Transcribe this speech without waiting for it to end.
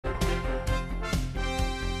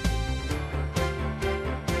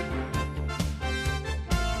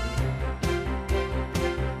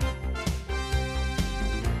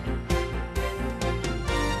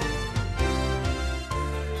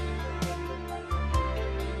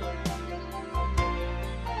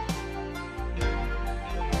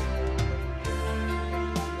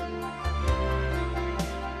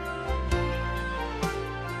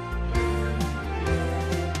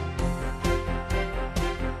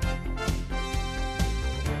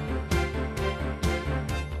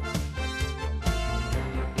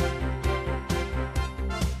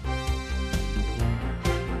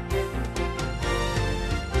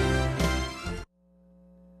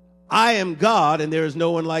I am God, and there is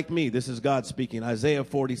no one like me. This is God speaking. Isaiah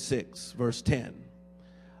 46, verse 10.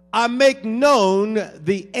 I make known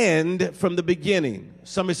the end from the beginning.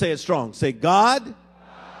 Somebody say it strong. Say, God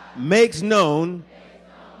makes known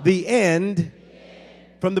the end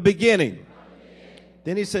from the beginning.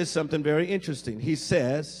 Then he says something very interesting. He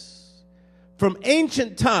says, from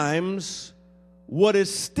ancient times, what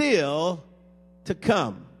is still to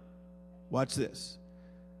come. Watch this.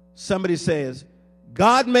 Somebody says,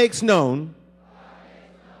 God makes known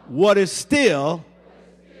what is still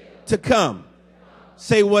to come.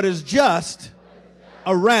 Say, what is just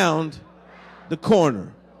around the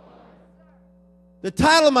corner. The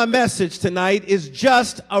title of my message tonight is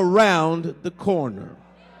Just Around the Corner.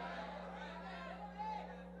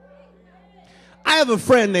 I have a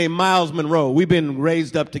friend named Miles Monroe. We've been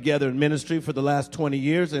raised up together in ministry for the last 20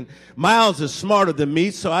 years, and Miles is smarter than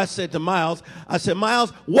me, so I said to Miles, Miles,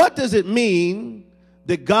 what does it mean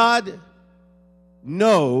that God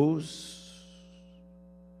knows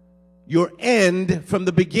your end from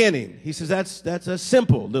the beginning? He says, that's a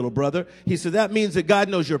simple, little brother. He said, that means that God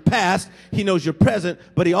knows your past, he knows your present,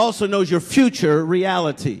 but he also knows your future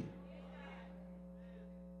reality.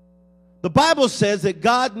 The Bible says that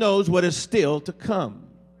God knows what is still to come,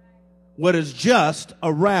 what is just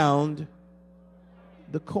around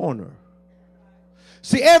the corner.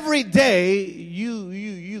 See, every day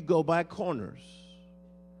you go by corners.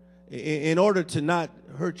 In order to not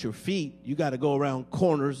hurt your feet, you got to go around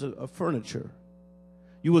corners of furniture.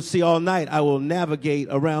 You will see all night, I will navigate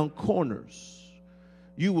around corners.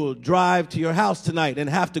 You will drive to your house tonight and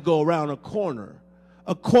have to go around a corner.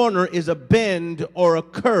 A corner is a bend or a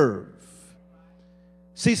curve.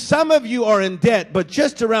 See, some of you are in debt, but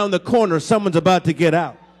just around the corner, someone's about to get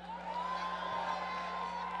out.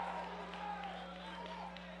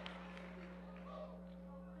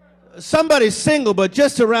 Somebody's single, but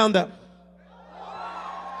just around the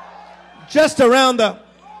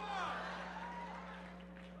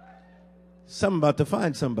someone about to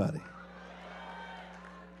find somebody.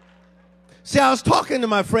 See, I was talking to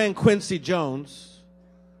my friend Quincy Jones.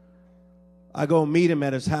 I go meet him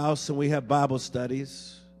at his house, and we have Bible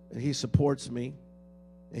studies, and he supports me.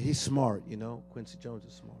 And he's smart, you know. Quincy Jones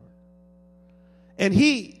is smart. And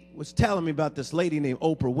he was telling me about this lady named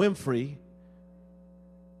Oprah Winfrey.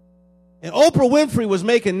 And Oprah Winfrey was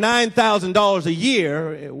making $9,000 a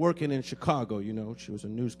year working in Chicago, you know. She was a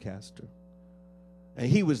newscaster. And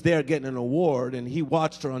he was there getting an award, and he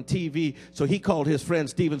watched her on TV. So he called his friend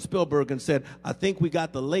Steven Spielberg and said, I think we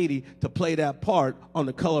got the lady to play that part on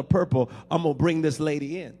The Color Purple. I'm going to bring this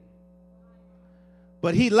lady in.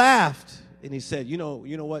 But he laughed, and he said, you know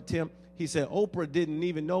what, Tim? He said, Oprah didn't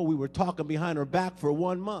even know we were talking behind her back for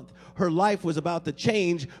 1 month. Her life was about to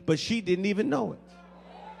change, but she didn't even know it.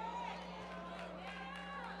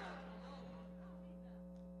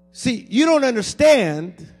 See, you don't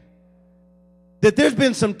understand that there's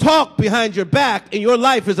been some talk behind your back and your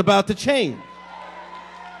life is about to change.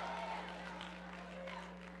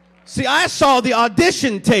 See, I saw the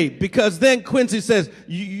audition tape because then Quincy says,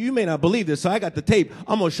 you may not believe this, so I got the tape.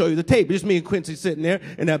 I'm going to show you the tape. It's me and Quincy sitting there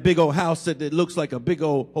in that big old house that looks like a big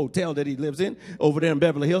old hotel that he lives in over there in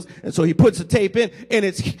Beverly Hills. And so he puts the tape in, and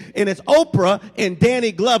it's Oprah and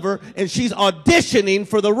Danny Glover, and she's auditioning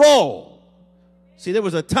for the role. See, there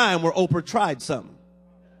was a time where Oprah tried something.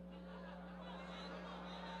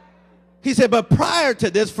 He said, but prior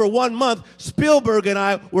to this, for 1 month, Spielberg and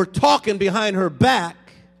I were talking behind her back,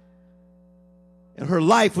 and her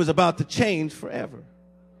life was about to change forever.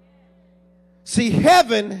 See,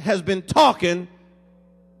 heaven has been talking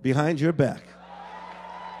behind your back.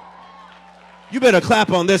 You better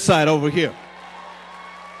clap on this side over here.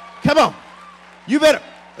 Come on. You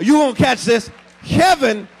won't catch this.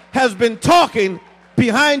 Heaven has been talking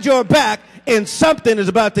behind your back, and something is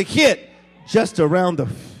about to hit just around the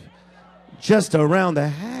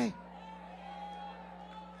hay.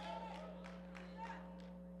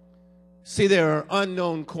 See, there are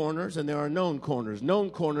unknown corners and there are known corners. Known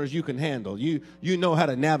corners you can handle. You know how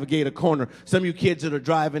to navigate a corner. Some of you kids that are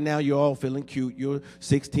driving now, you're all feeling cute. You're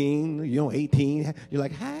 16, 18. You're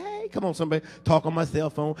like, hey, come on, somebody. Talk on my cell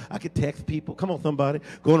phone. I could text people. Come on, somebody.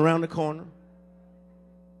 Going around the corner.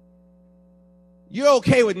 You're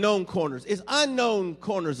okay with known corners. It's unknown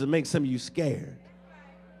corners that make some of you scared.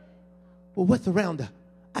 Well, what's around the?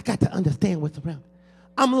 I got to understand what's around.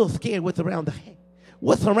 I'm a little scared what's around the head.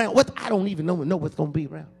 What's around? I don't even know what's going to be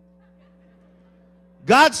around.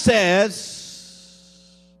 God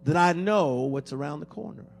says that I know what's around the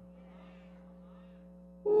corner.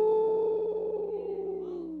 Ooh.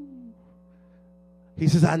 He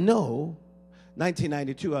says, I know.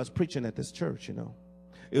 1992, I was preaching at this church, you know.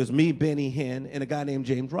 It was me, Benny Hinn, and a guy named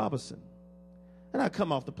James Robinson. And I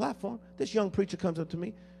come off the platform. This young preacher comes up to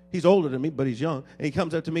me. He's older than me, but he's young. And he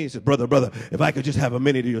comes up to me and says, brother, if I could just have a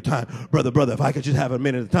minute of your time. Brother, if I could just have a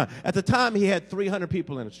minute of time. At the time, he had 300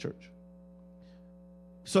 people in his church.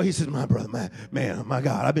 So he says, my brother, man, my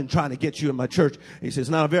God, I've been trying to get you in my church. He says, it's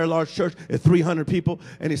not a very large church. It's 300 people.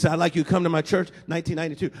 And he said, I'd like you to come to my church,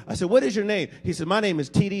 1992. I said, what is your name? He said, my name is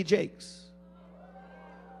T.D. Jakes.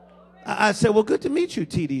 I said, well, good to meet you,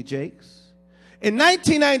 T.D. Jakes. In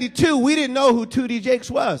 1992, we didn't know who T.D.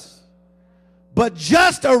 Jakes was. But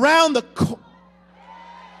just around the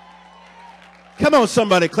come on,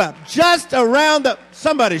 somebody clap. Just around the,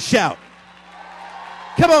 somebody shout.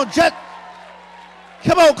 Come on,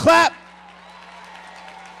 come on, clap.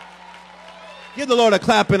 Give the Lord a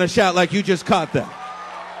clap and a shout like you just caught that.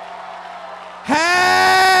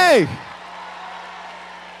 Hey!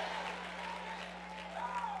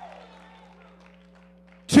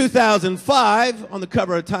 In 2005, on the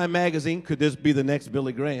cover of Time magazine, could this be the next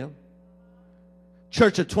Billy Graham?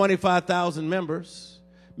 Church of 25,000 members.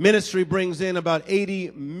 Ministry brings in about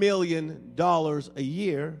 $80 million a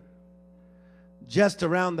year. Just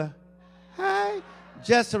around the high,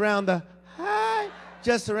 just around the high,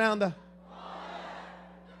 just around the.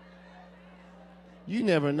 You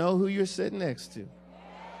never know who you're sitting next to.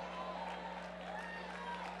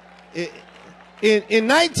 In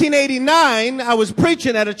 1989, I was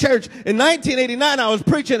preaching at a church. In 1989, I was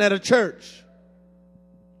preaching at a church.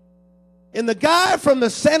 And the guy from the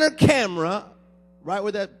center camera, right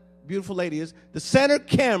where that beautiful lady is, the center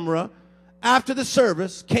camera, after the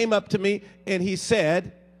service, came up to me and he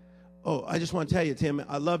said, oh, I just want to tell you, Tim,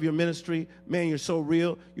 I love your ministry. Man, you're so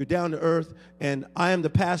real. You're down to earth. And I am the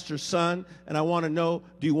pastor's son. And I want to know,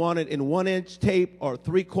 do you want it in 1-inch tape or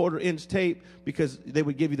 3/4-inch tape? Because they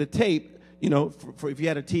would give you the tape, you know, for if you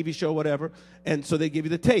had a TV show or whatever. And so they give you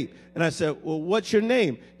the tape. And I said, well, what's your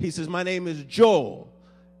name? He says, my name is Joel.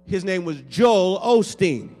 His name was Joel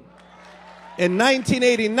Osteen. In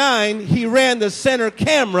 1989, he ran the center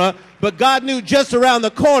camera, but God knew just around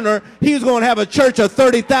the corner he was going to have a church of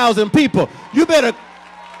 30,000 people. You better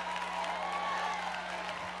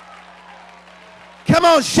come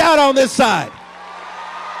on, shout on this side.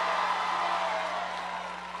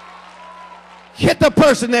 Hit the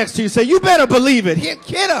person next to you. Say, you better believe it. Hit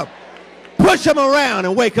him. Push him around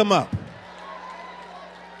and wake him up.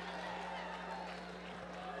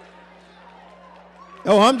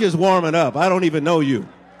 Oh, I'm just warming up. I don't even know you.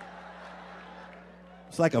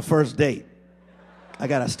 It's like a first date. I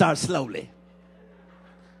got to start slowly.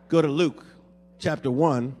 Go to Luke chapter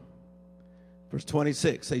 1, verse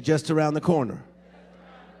 26. Say, just around the corner.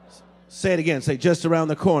 Say it again. Say, just around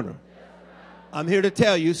the corner. I'm here to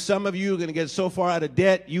tell you, some of you are going to get so far out of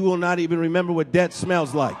debt, you will not even remember what debt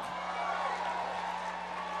smells like.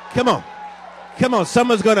 Come on. Come on.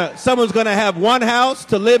 Someone's going to have one house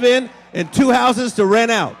to live in and 2 houses to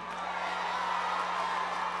rent out.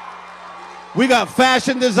 We got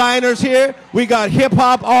fashion designers here. We got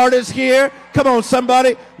hip-hop artists here. Come on,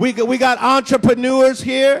 somebody. We got entrepreneurs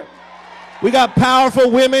here. We got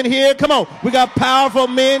powerful women here. Come on. We got powerful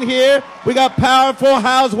men here. We got powerful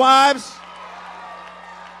housewives.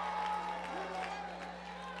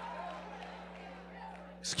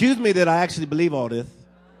 Excuse me that I actually believe all this.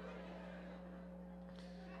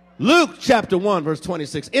 Luke chapter 1, verse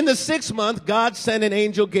 26. In the 6th month, God sent an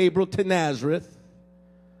angel Gabriel to Nazareth,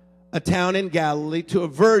 a town in Galilee, to a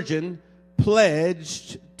virgin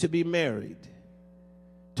pledged to be married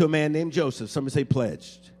to a man named Joseph. Somebody say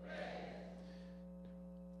pledged.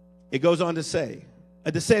 It goes on to say,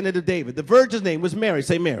 a descendant of David. The virgin's name was Mary.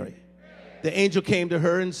 Say Mary. The angel came to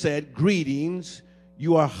her and said, greetings,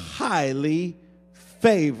 you are highly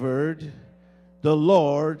favored. The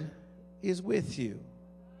Lord is with you.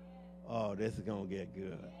 Oh, this is going to get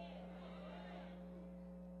good.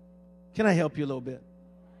 Can I help you a little bit?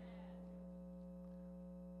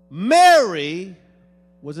 Mary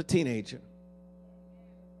was a teenager.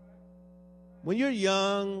 When you're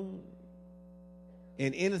young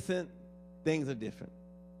and innocent, things are different.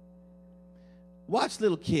 Watch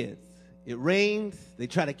little kids. It rains, they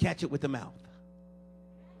try to catch it with the mouth.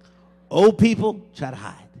 Old people try to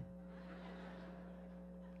hide.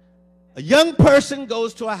 A young person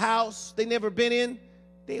goes to a house they never been in.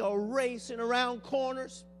 They are racing around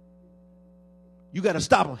corners. You got to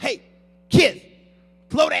stop them. Hey, kid,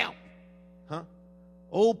 slow down. Huh?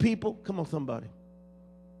 Old people, come on, somebody.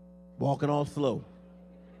 Walking all slow.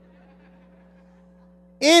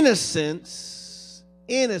 Innocence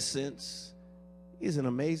is an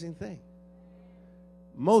amazing thing.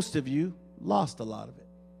 Most of you lost a lot of it.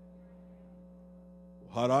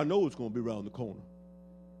 How do I know it's going to be around the corner?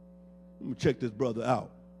 I'm going to check this brother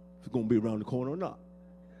out, if he's going to be around the corner or not.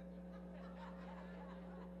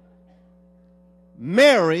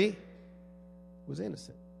 Mary was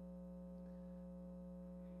innocent.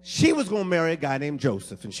 She was going to marry a guy named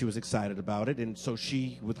Joseph, and she was excited about it, and so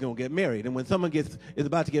she was going to get married. And when someone is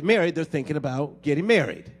about to get married, they're thinking about getting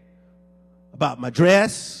married. About my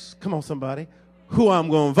dress, come on somebody, who I'm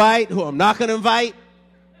going to invite, who I'm not going to invite.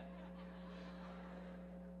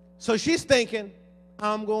 So she's thinking,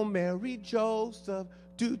 I'm going to marry Joseph,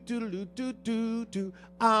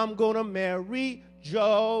 I'm going to marry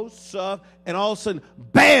Joseph. And all of a sudden,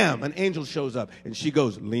 bam, an angel shows up, and she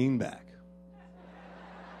goes, lean back.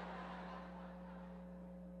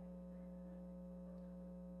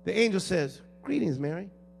 The angel says, greetings, Mary.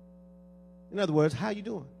 In other words, how you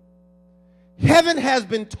doing? Heaven has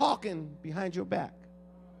been talking behind your back.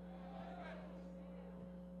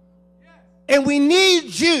 And we need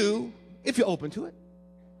you, if you're open to it,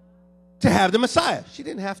 to have the Messiah. She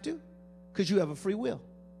didn't have to, because you have a free will.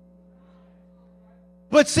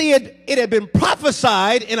 But see, it had been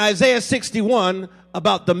prophesied in Isaiah 61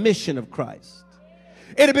 about the mission of Christ.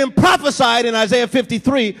 It had been prophesied in Isaiah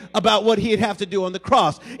 53 about what he'd have to do on the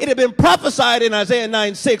cross. It had been prophesied in Isaiah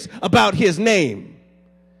 9:6 about his name.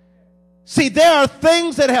 See, there are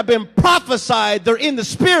things that have been prophesied. They're in the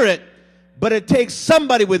spirit, but it takes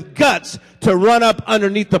somebody with guts to run up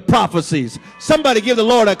underneath the prophecies. Somebody give the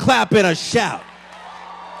Lord a clap and a shout.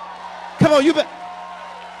 Come on,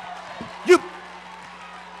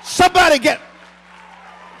 somebody get...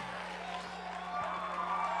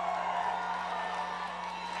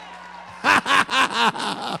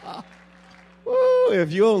 Ooh,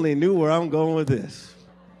 if you only knew where I'm going with this.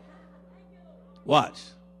 Watch.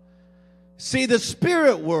 See, the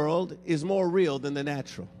spirit world is more real than the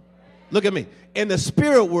natural. Look at me. And the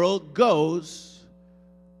spirit world goes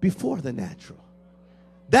before the natural.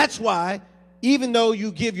 That's why, even though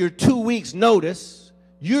you give your 2 weeks notice,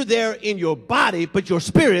 you're there in your body, but your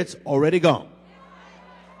spirit's already gone.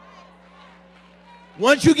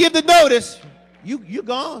 Once you give the notice, you're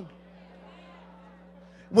gone.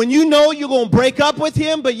 When you know you're going to break up with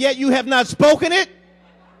him, but yet you have not spoken it,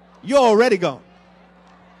 you're already gone.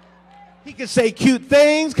 He can say cute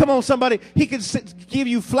things. Come on, somebody. He can give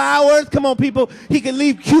you flowers. Come on, people. He can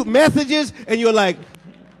leave cute messages, and you're like,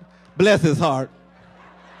 bless his heart,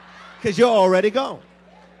 because you're already gone.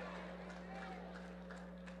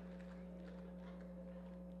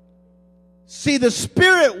 See, the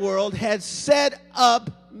spirit world had set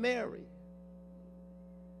up Mary.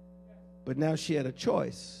 But now she had a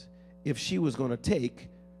choice if she was going to take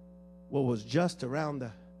what was just around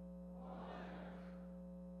the...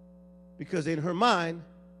 Because in her mind,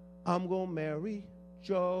 I'm going to marry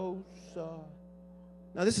Joseph.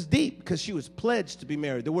 Now this is deep because she was pledged to be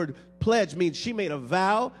married. The word pledge means she made a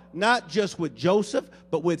vow, not just with Joseph,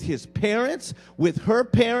 but with his parents, with her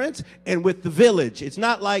parents, and with the village. It's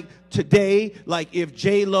not like today, like if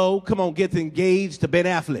J-Lo, come on, gets engaged to Ben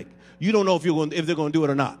Affleck. You don't know if they're going to do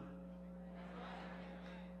it or not.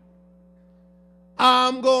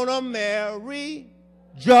 I'm going to marry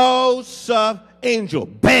Joseph. Angel.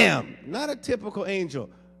 Bam. Not a typical angel.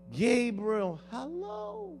 Gabriel.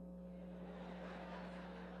 Hello.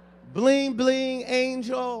 Bling, bling,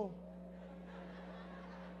 angel.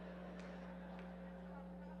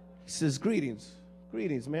 He says, greetings.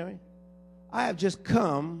 Greetings, Mary. I have just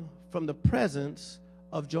come from the presence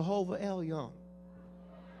of Jehovah Elyon.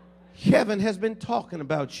 Heaven has been talking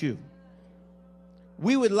about you.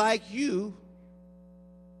 We would like you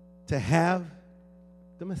to have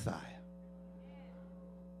the Messiah.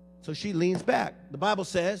 So she leans back. The Bible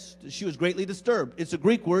says she was greatly disturbed. It's a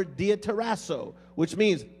Greek word, diatarasso, which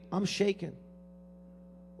means I'm shaken.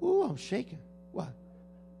 Ooh, I'm shaken. What?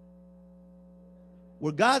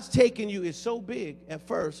 Where God's taking you is so big at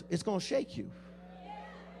first, it's going to shake you.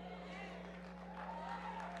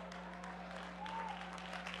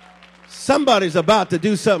 Somebody's about to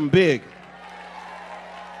do something big.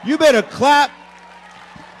 You better clap.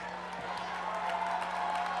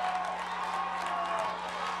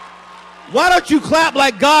 Why don't you clap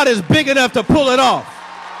like God is big enough to pull it off?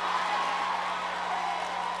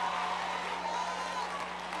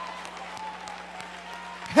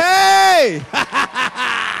 Hey!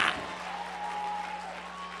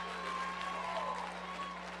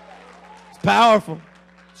 It's powerful.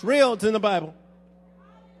 It's real. It's in the Bible.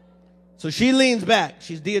 So she leans back.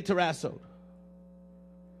 She's diatarassoed.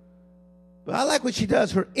 But I like what she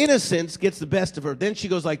does. Her innocence gets the best of her. Then she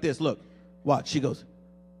goes like this. Look, watch. She goes,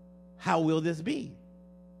 how will this be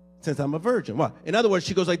since I'm a virgin? What? In other words,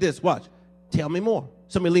 she goes like this. Watch. Tell me more.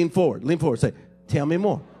 Somebody lean forward. Lean forward. Say, tell me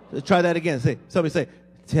more. Let's try that again. Somebody say,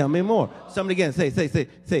 tell me more. Somebody again,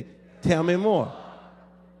 say, tell me more.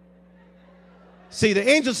 See, the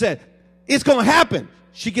angel said, it's going to happen.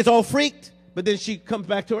 She gets all freaked, but then she comes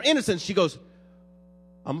back to her innocence. She goes,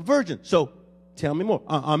 I'm a virgin, so tell me more.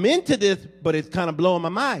 I'm into this, but it's kind of blowing my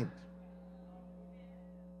mind.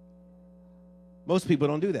 Most people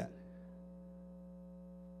don't do that.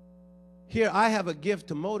 Here, I have a gift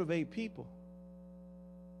to motivate people.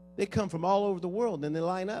 They come from all over the world, and they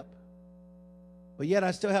line up. But yet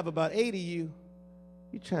I still have about 80 of you.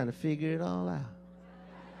 You're trying to figure it all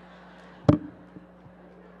out.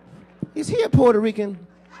 Is he a Puerto Rican?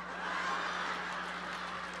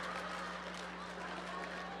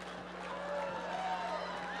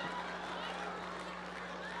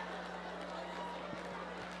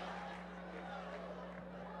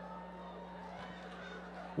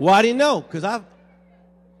 Why do you know? Because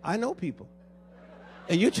I know people.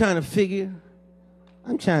 And you're trying to figure,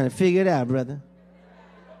 I'm trying to figure it out, brother.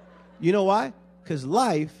 You know why? Because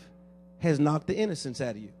life has knocked the innocence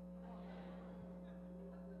out of you.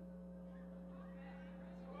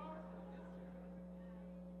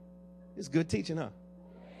 It's good teaching, huh?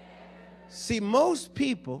 See, most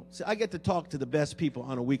people, I get to talk to the best people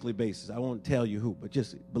on a weekly basis. I won't tell you who, but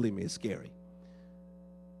just believe me, it's scary.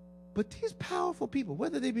 But these powerful people,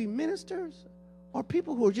 whether they be ministers or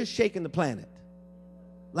people who are just shaking the planet,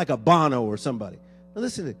 like a Bono or somebody. Now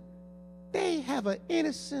listen, they have an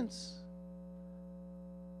innocence.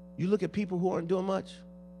 You look at people who aren't doing much,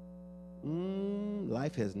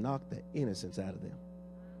 life has knocked the innocence out of them.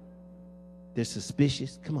 They're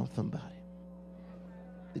suspicious. Come on, somebody.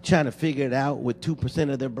 They're trying to figure it out with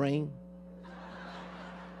 2% of their brain.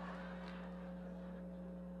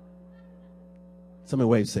 Somebody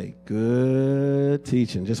wave, say, good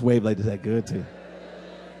teaching. Just wave like this, good teaching.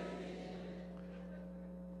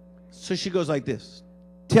 So she goes like this.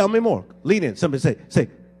 Tell me more. Lean in. Somebody say,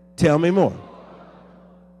 tell me more.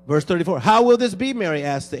 Verse 34. How will this be, Mary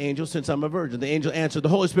asked the angel, since I'm a virgin? The angel answered, the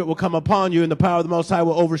Holy Spirit will come upon you, and the power of the Most High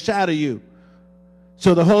will overshadow you.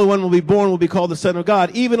 So the Holy One will be born, will be called the Son of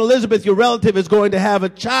God. Even Elizabeth, your relative, is going to have a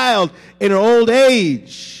child in her old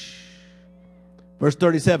age. Verse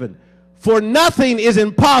 37. For nothing is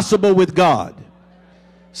impossible with God.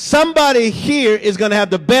 Somebody here is going to have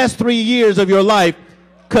the best 3 years of your life,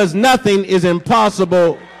 because nothing is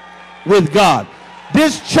impossible with God.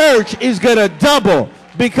 This church is going to double,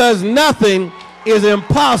 because nothing is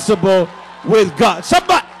impossible with God.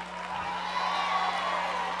 Somebody,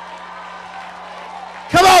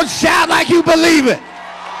 come on, shout like you believe it.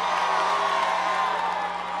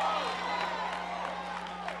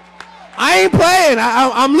 I ain't playing.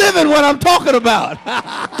 I'm living what I'm talking about.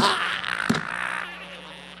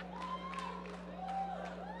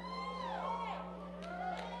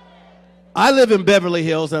 I live in Beverly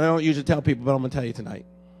Hills, and I don't usually tell people, but I'm going to tell you tonight.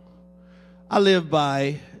 I live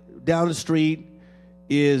down the street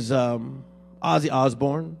is Ozzy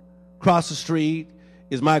Osbourne. Across the street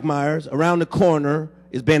is Mike Myers. Around the corner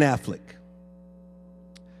is Ben Affleck.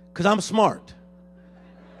 Because I'm smart.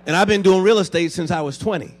 And I've been doing real estate since I was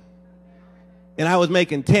 20. And I was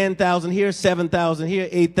making 10,000 here, 7,000 here,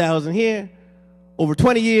 8,000 here. Over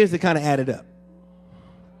 20 years, it kind of added up.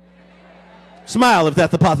 Smile if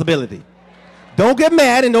that's a possibility. Don't get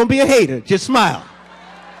mad and don't be a hater. Just smile.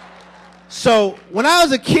 So when I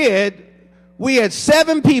was a kid, we had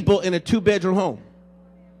 7 people in a 2-bedroom home.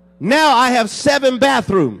 Now I have 7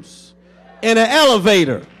 bathrooms and an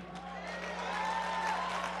elevator.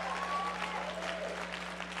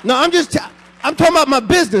 No, I'm talking about my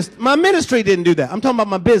business. My ministry didn't do that. I'm talking about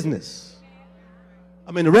my business.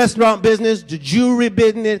 I'm in the restaurant business, the jewelry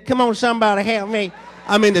business. Come on, somebody help me.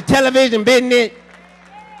 I'm in the television business.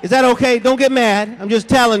 Is that okay? Don't get mad. I'm just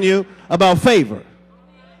telling you about favor.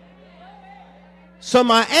 So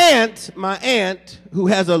my aunt, who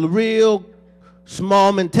has a real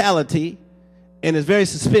small mentality and is very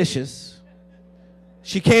suspicious,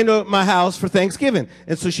 she came to my house for Thanksgiving.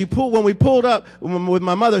 And so when we pulled up with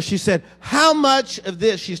my mother, she said, how much of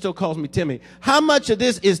this, she still calls me Timmy, how much of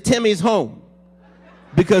this is Timmy's home?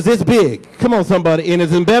 Because it's big. Come on, somebody. And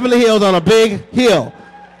it's in Beverly Hills on a big hill.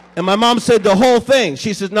 And my mom said the whole thing.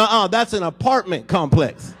 She says, no, that's an apartment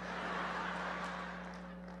complex.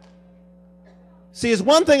 See, it's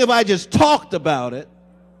one thing if I just talked about it.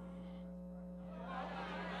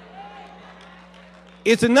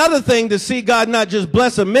 It's another thing to see God not just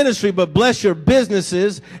bless a ministry, but bless your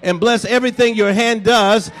businesses and bless everything your hand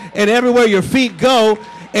does and everywhere your feet go.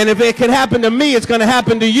 And if it can happen to me, it's going to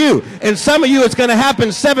happen to you. And some of you, it's going to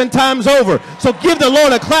happen 7 times over. So give the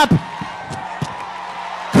Lord a clap.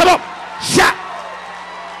 Come on. Shout.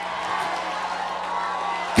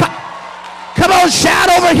 Come Don't shout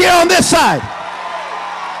over here on this side.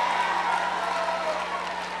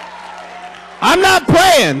 I'm not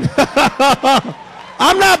playing.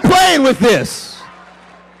 I'm not playing with this.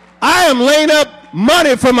 I am laying up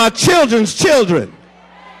money for my children's children.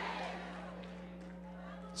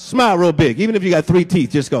 Smile real big. Even if you got 3 teeth,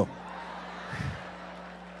 just go.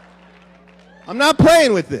 I'm not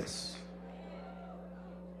playing with this.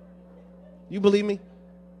 You believe me?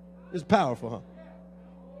 It's powerful, huh?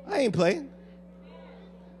 I ain't playing.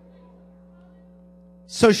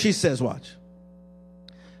 So she says, watch.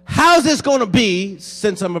 How's this going to be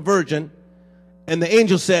since I'm a virgin? And the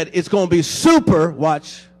angel said, it's going to be super.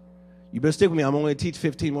 Watch. You better stick with me. I'm only going to teach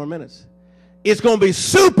 15 more minutes. It's going to be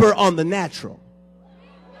super on the natural.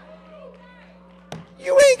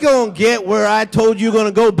 You ain't going to get where I told you you're going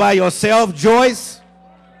to go by yourself, Joyce.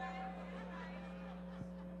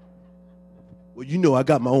 Well, you know I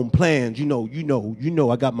got my own plans. You know,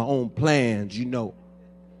 I got my own plans, you know.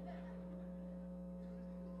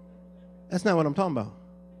 That's not what I'm talking about.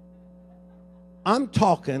 I'm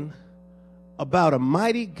talking about a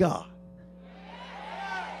mighty God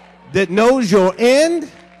that knows your end.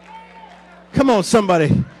 Come on,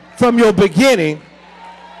 somebody. From your beginning.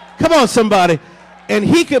 Come on, somebody. And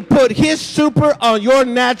he can put his super on your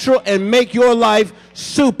natural and make your life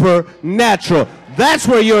supernatural. That's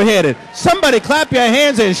where you're headed. Somebody clap your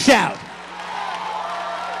hands and shout.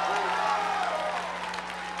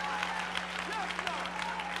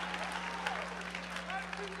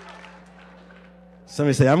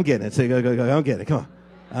 Somebody say, I'm getting it. Say, go, I'm getting it. Come on.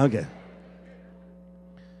 I'm getting it.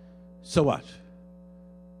 So watch.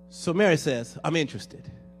 So Mary says, I'm interested.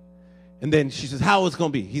 And then she says, how is it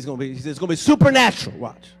going to be? He says, it's going to be supernatural.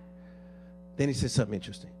 Watch. Then he says something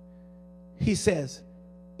interesting. He says,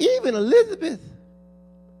 even Elizabeth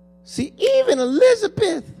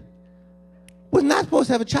was not supposed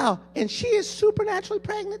to have a child. And she is supernaturally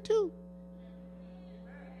pregnant too.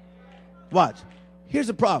 Watch. Here's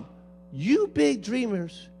the problem. You big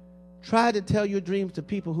dreamers try to tell your dreams to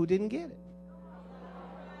people who didn't get it.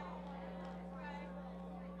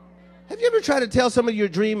 Have you ever tried to tell somebody your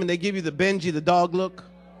dream and they give you the Benji the dog look?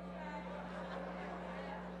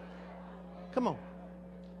 Come on.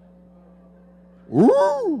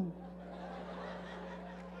 Ooh.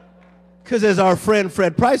 Because as our friend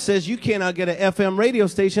Fred Price says, you cannot get an FM radio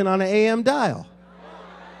station on an AM dial.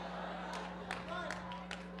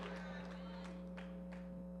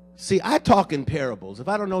 See, I talk in parables. If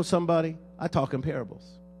I don't know somebody, I talk in parables.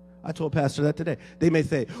 I told Pastor that today. They may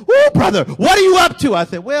say, oh, brother, what are you up to? I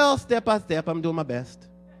said, well, step by step, I'm doing my best.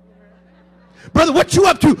 Brother, what you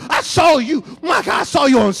up to? I saw you. My God, I saw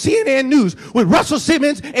you on CNN News with Russell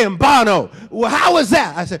Simmons and Bono. Well, how was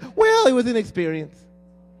that? I said, well, it was an experience.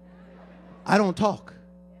 I don't talk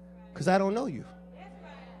because I don't know you.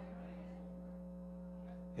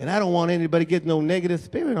 And I don't want anybody to get no negative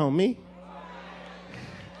spirit on me.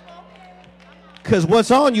 Because what's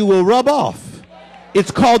on you will rub off. It's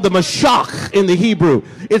called the mashach in the Hebrew.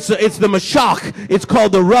 It's the mashach. It's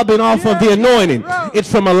called the rubbing off of the anointing.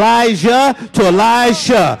 It's from Elijah to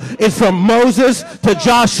Elisha. It's from Moses to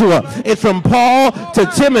Joshua. It's from Paul to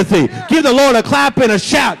Timothy. Give the Lord a clap and a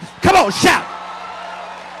shout. Come on, shout.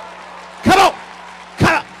 Come on.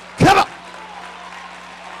 Come on. Come on.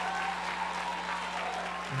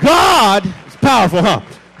 God is powerful, huh?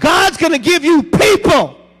 God's going to give you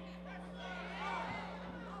people.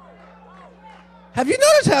 Have you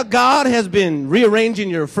noticed how God has been rearranging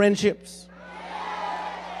your friendships?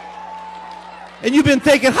 And you've been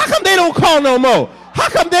thinking, how come they don't call no more? How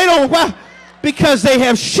come they don't? Well, because they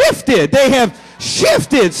have shifted. They have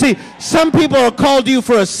shifted. See, some people are called you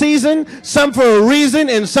for a season, some for a reason,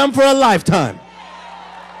 and some for a lifetime.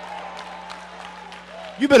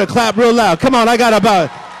 You better clap real loud. Come on, I got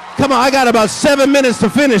about 7 minutes to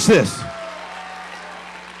finish this.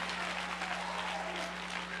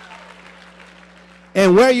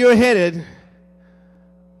 And where you're headed,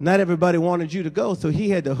 not everybody wanted you to go, so he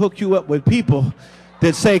had to hook you up with people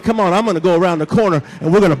that say, "Come on, I'm going to go around the corner,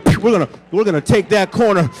 and we're going to take that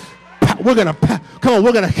corner. We're going to take that. Come on.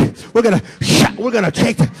 We're going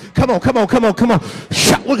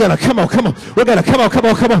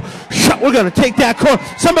to take that corner.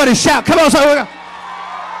 Somebody shout! Come on, somebody.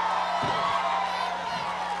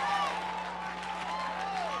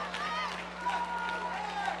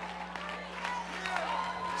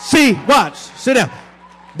 See, watch, sit down.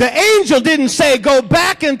 The angel didn't say, go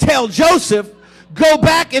back and tell Joseph, go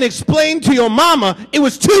back and explain to your mama. It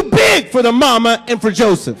was too big for the mama and for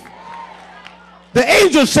Joseph. The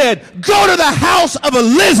angel said, go to the house of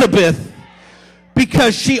Elizabeth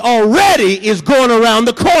because she already is going around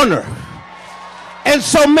the corner. And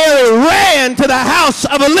so Mary ran to the house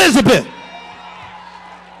of Elizabeth.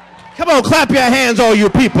 Come on, clap your hands, all you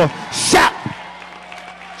people. Shout.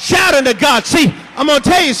 Shout unto God. See, I'm going to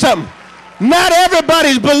tell you something. Not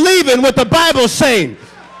everybody's believing what the Bible's saying.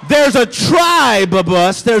 There's a tribe of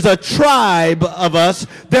us. There's a tribe of us.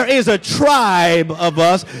 There is a tribe of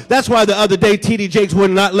us. That's why the other day T.D. Jakes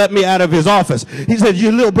would not let me out of his office. He said,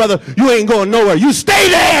 you little brother, you ain't going nowhere. You stay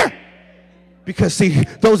there. Because, see,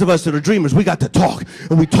 those of us that are dreamers, we got to talk,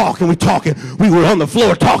 and we talk, and we talk, and we were on the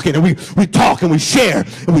floor talking, and we talk, and we share,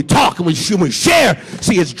 and we talk, and we share.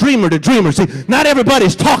 See, it's dreamer to dreamer. See, not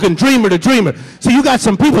everybody's talking dreamer to dreamer. See, you got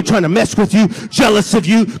some people trying to mess with you, jealous of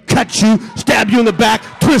you, cut you, stab you in the back,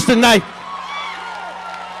 twist a knife.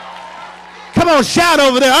 Come on, shout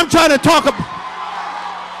over there. I'm trying to talk.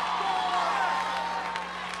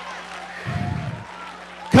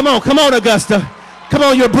 Come on, Augusta. Come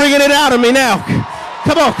on, you're bringing it out of me now.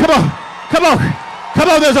 Come on.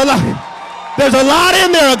 There's a lot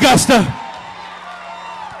in there, Augusta.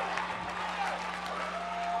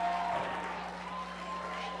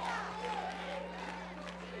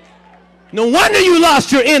 No wonder you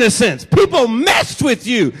lost your innocence. People messed with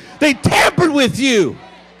you. They tampered with you.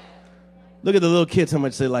 Look at the little kids, how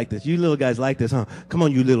much they like this. You little guys like this, huh? Come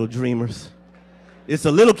on, you little dreamers. It's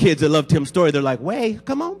the little kids that love Tim's story. They're like, wait,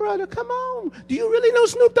 come on, brother, come on. Do you really know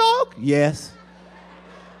Snoop Dogg? Yes.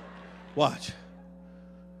 Watch.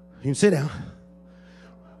 You can sit down.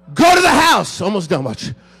 Go to the house. Almost done,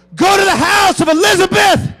 watch. Go to the house of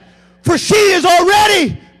Elizabeth, for she is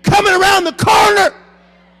already coming around the corner.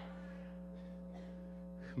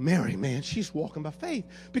 Mary, man, she's walking by faith,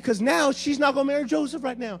 because now she's not going to marry Joseph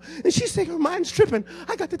right now. And she's thinking her mind's tripping.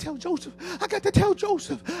 I got to tell Joseph. I got to tell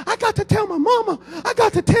Joseph. I got to tell my mama.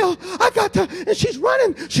 And she's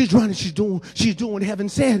running. She's doing what heaven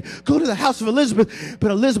said. Go to the house of Elizabeth. But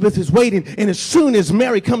Elizabeth is waiting. And as soon as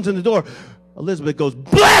Mary comes in the door, Elizabeth goes,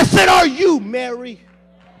 blessed are you, Mary.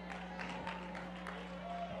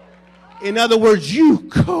 In other words, you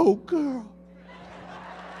go, girl.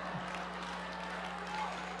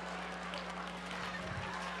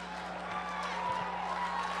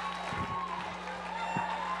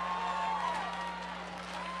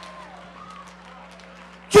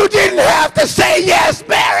 You didn't have to say yes,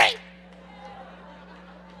 Mary.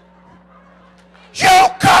 You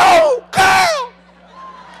go, girl.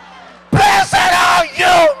 Blessed are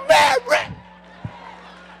you, Mary.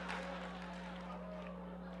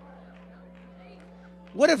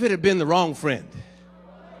 What if it had been the wrong friend?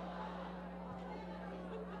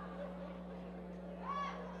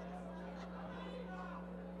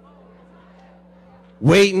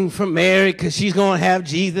 Waiting for Mary because she's going to have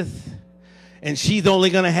Jesus. And she's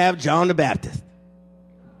only going to have John the Baptist.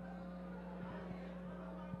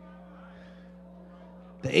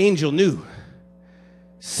 The angel knew.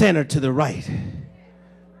 Sent her to the right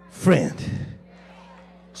friend.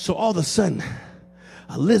 So all of a sudden,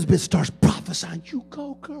 Elizabeth starts prophesying. You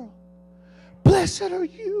go, girl. Blessed are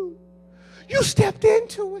you. You stepped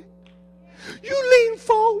into it. You leaned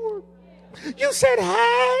forward. You said,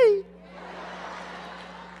 hey.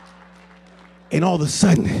 And all of a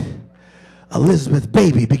sudden, Elizabeth's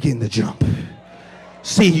baby began to jump.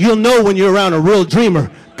 See, you'll know when you're around a real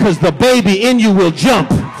dreamer, because the baby in you will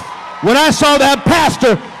jump. When I saw that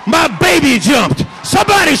pastor, my baby jumped.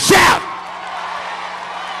 Somebody shout.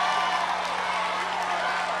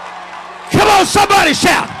 Come on, somebody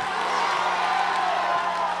shout.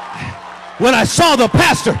 When I saw the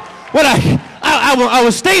pastor, when I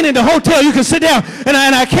was staying in the hotel, you can sit down, and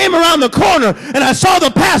I came around the corner, and I saw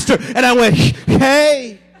the pastor, and I went,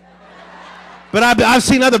 hey. But I've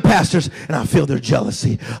seen other pastors, and I feel their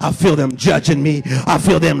jealousy. I feel them judging me. I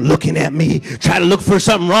feel them looking at me, trying to look for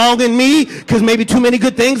something wrong in me, because maybe too many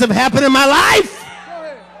good things have happened in my life.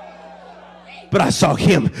 But I saw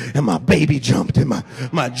him, and my baby jumped, and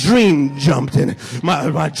my dream jumped, and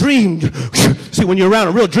my dream. See, when you're around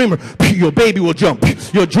a real dreamer, your baby will jump.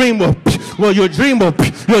 Your dream will. Come on, your dream. Come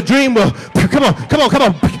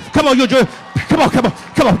on, your dream. Come on,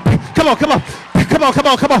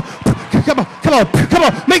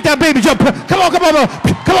 make that baby jump. Come on,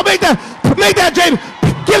 make that dream.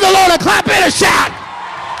 Give the Lord a clap and a shout.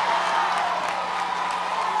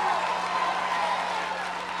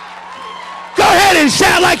 Go ahead and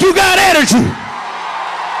shout like you got energy.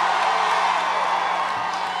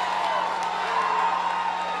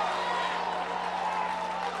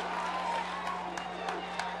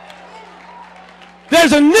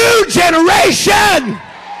 There's a new generation.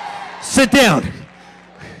 Sit down.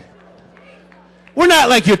 We're not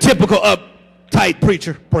like your typical uptight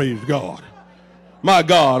preacher. Praise God. My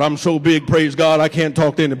God, I'm so big, praise God, I can't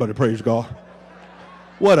talk to anybody, praise God.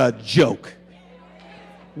 What a joke.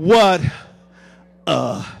 What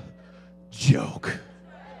a joke.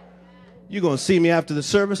 You're going to see me after the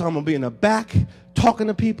service. I'm going to be in the back talking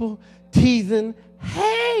to people, teasing,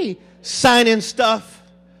 hey, signing stuff,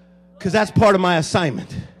 because that's part of my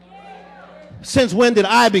assignment. Since when did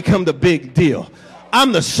I become the big deal?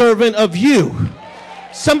 I'm the servant of you.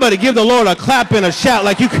 Somebody give the Lord a clap and a shout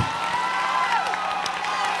like you can.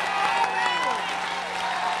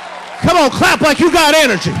 Come on, clap like you got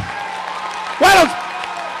energy. Why don't,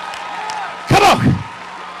 come on,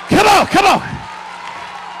 come on, come on.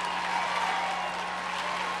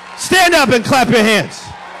 Stand up and clap your hands.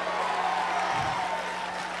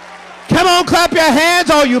 Come on, clap your hands,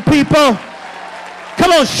 all you people.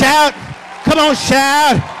 Come on, shout. Come on,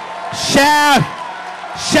 shout. Shout.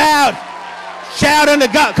 Shout. Shout unto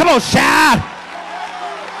God. Come on, shout.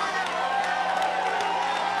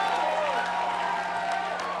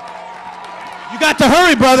 You got to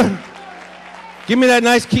hurry, brother. Give me that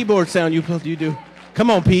nice keyboard sound you do. Come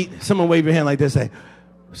on, Pete. Someone wave your hand like this. Say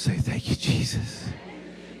thank you, Jesus.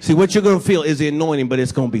 See, what you're going to feel is the anointing, but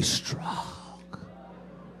it's going to be strong.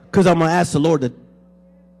 Because I'm going to ask the Lord to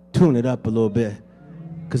tune it up a little bit.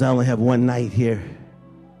 Because I only have one night here.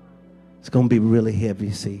 It's going to be really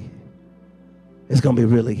heavy, see. It's going to be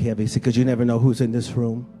really heavy, see, because you never know who's in this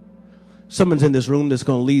room. Someone's in this room that's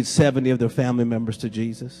going to lead 70 of their family members to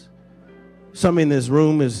Jesus. Someone in this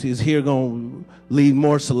room is here going to lead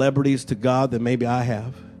more celebrities to God than maybe I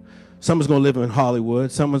have. Someone's going to live in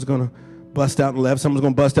Hollywood. Someone's going to bust out on the left. Someone's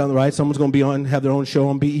going to bust out on the right. Someone's going to have their own show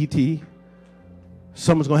on BET.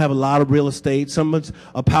 Someone's going to have a lot of real estate. Someone's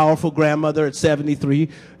a powerful grandmother at 73.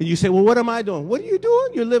 And you say, well, what am I doing? What are you doing?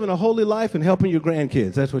 You're living a holy life and helping your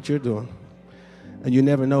grandkids. That's what you're doing. And you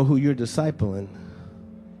never know who you're discipling.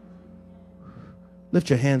 Lift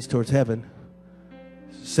your hands towards heaven.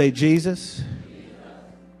 Say, Jesus,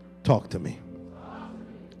 talk to me.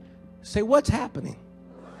 Say, what's happening?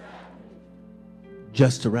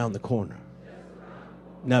 Just around the corner.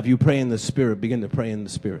 Now, if you pray in the Spirit, begin to pray in the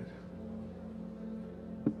Spirit.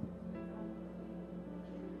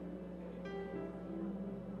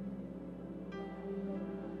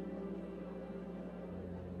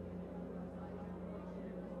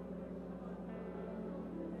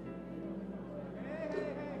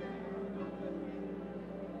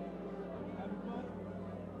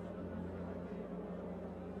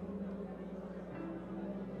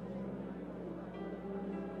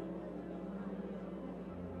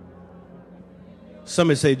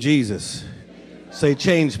 Somebody say, Jesus. Say,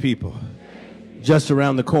 change people. Just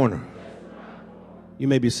around the corner. You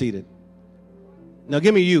may be seated. Now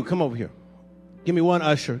give me you. Come over here. Give me one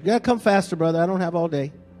usher. Yeah, come faster, brother. I don't have all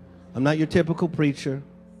day. I'm not your typical preacher.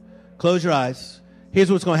 Close your eyes. Here's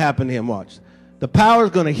what's going to happen to him. Watch. The power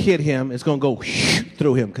is going to hit him. It's going to go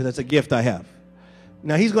through him because that's a gift I have.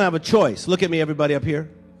 Now he's going to have a choice. Look at me, everybody up here.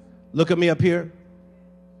 Look at me up here.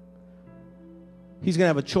 He's going to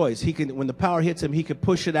have a choice. He can, when the power hits him, he could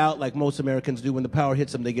push it out like most Americans do. When the power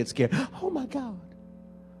hits them, they get scared. Oh, my God.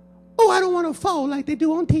 Oh, I don't want to fall like they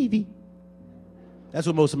do on TV. That's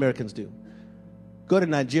what most Americans do. Go to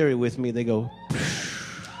Nigeria with me. They go.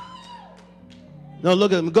 No,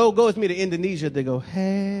 look at them. Go with me to Indonesia. They go,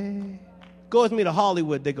 hey. Go with me to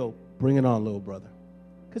Hollywood. They go, bring it on, little brother.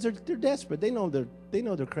 Because they're desperate. They know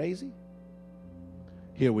they're crazy.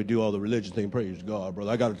 Here we do all the religion thing. Praise God,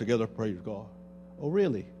 brother. I got it together. Praise God. Oh,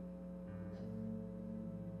 really?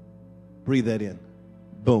 Breathe that in.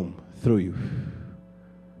 Boom. Through you.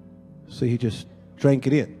 So he just drank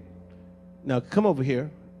it in. Now, come over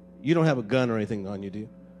here. You don't have a gun or anything on you, do you?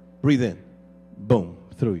 Breathe in. Boom.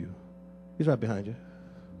 Through you. He's right behind you.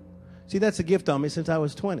 See, that's a gift on me since I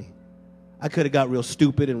was 20. I could have got real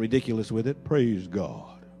stupid and ridiculous with it. Praise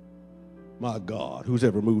God. My God, who's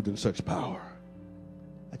ever moved in such power?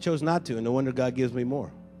 I chose not to, and no wonder God gives me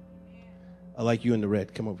more. I like you in the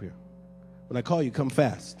red. Come over here. When I call you, come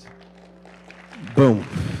fast. Boom.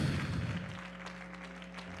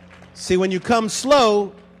 See, when you come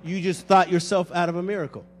slow, you just thought yourself out of a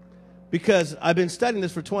miracle. Because I've been studying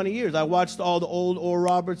this for 20 years. I watched all the old Oral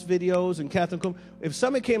Roberts videos and Catherine Coleman. If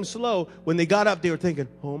somebody came slow, when they got up, they were thinking,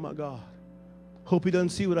 oh, my God. Hope he doesn't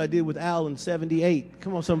see what I did with Al in 78.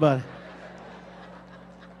 Come on, somebody.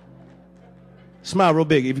 Smile real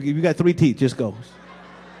big. If you got 3 teeth, just go.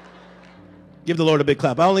 Give the Lord a big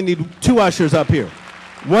clap. I only need 2 ushers up here.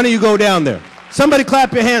 One of you go down there. Somebody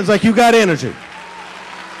clap your hands like you got energy.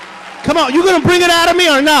 Come on, you going to bring it out of me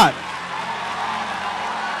or not?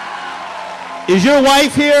 Is your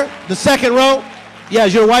wife here? The second row? Yeah,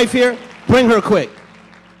 is your wife here? Bring her quick.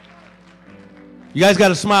 You guys got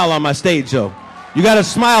to smile on my stage, though. You got to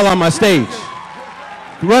smile on my stage.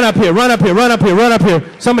 Run up here, run up here, run up here, run up here.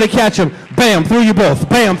 Somebody catch him. Bam, through you both.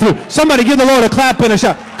 Bam, through. Somebody give the Lord a clap and a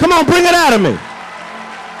shout. Come on, bring it out of me.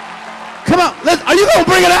 Come on. Are you going to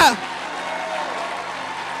bring it out?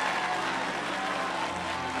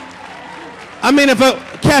 I mean, if I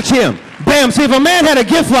catch him. Bam. See, if a man had a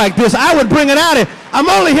gift like this, I would bring it out. I'm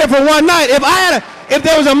only here for one night. If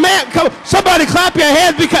there was a man, come, somebody clap your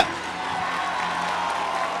hands because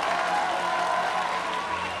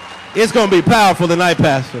it's going to be powerful tonight,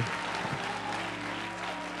 Pastor.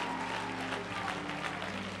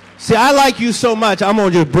 See, I like you so much, I'm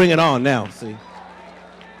going to just bring it on now, see.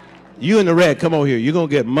 You in the red, come over here. You're going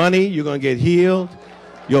to get money. You're going to get healed.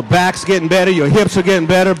 Your back's getting better. Your hips are getting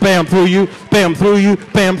better. Bam, through you. Bam, through you.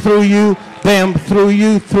 Bam, through you. Bam, through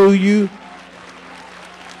you. Through you.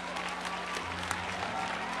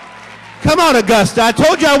 Come on, Augusta. I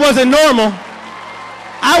told you I wasn't normal.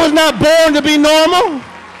 I was not born to be normal.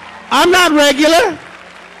 I'm not regular.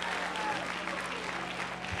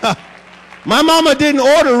 My mama didn't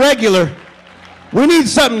order regular. We need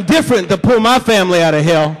something different to pull my family out of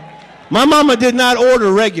hell. My mama did not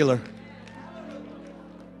order regular.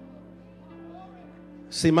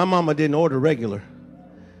 See, my mama didn't order regular.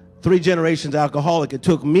 3 generations alcoholic. It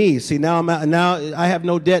took me. See, now I have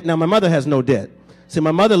no debt. Now my mother has no debt. See,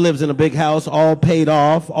 my mother lives in a big house, all paid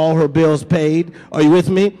off, all her bills paid. Are you with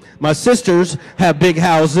me? My sisters have big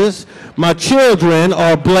houses. My children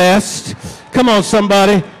are blessed. Come on,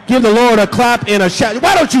 somebody. Give the Lord a clap and a shout.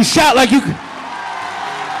 Why don't you shout like you...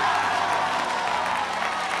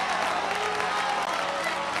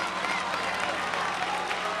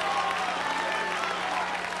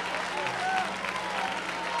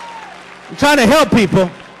 I'm trying to help people.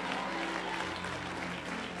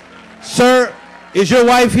 Sir, is your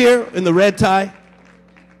wife here in the red tie?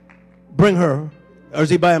 Bring her. Or is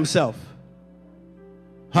he by himself?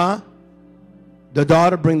 Huh? The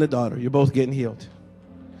daughter, bring the daughter. You're both getting healed.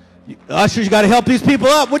 Ushers, you got to help these people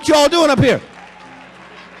up. What you all doing up here?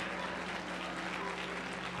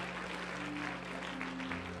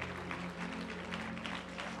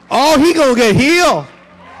 Oh, he gonna get healed.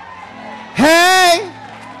 Hey.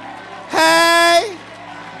 Hey,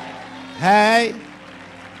 hey,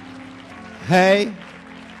 hey.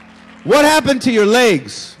 What happened to your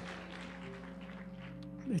legs?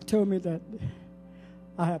 They told me that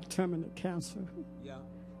I have terminal cancer. Yeah.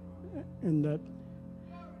 And that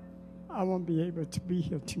I won't be able to be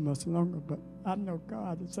here too much longer, but I know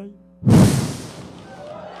God is able.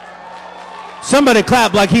 Somebody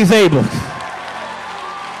clap like he's able.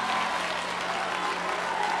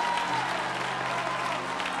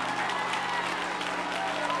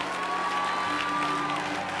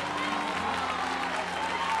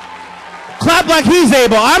 Clap like he's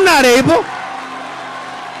able. I'm not able.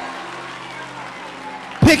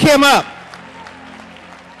 Pick him up.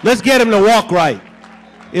 Let's get him to walk right.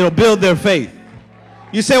 It'll build their faith.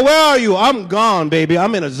 You say, where are you? I'm gone, baby.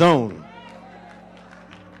 I'm in a zone.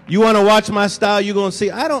 You want to watch my style? You're going to see.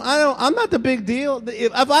 I'm not the big deal.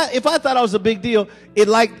 If I thought I was a big deal,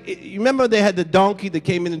 you remember they had the donkey that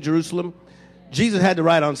came into Jerusalem? Jesus had to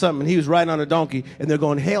ride on something, and he was riding on a donkey, and they're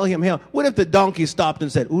going, hail him, hail. What if the donkey stopped and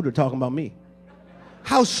said, ooh, they're talking about me?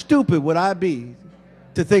 How stupid would I be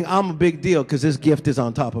to think I'm a big deal because this gift is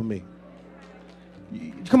on top of me?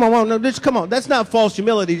 Come on, come on. That's not false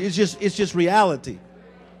humility. It's just reality.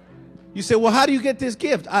 You say, well, how do you get this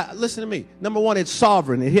gift? Listen to me. Number one, it's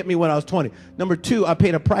sovereign. It hit me when I was 20. Number two, I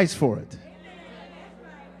paid a price for it.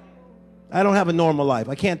 I don't have a normal life.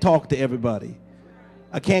 I can't talk to everybody.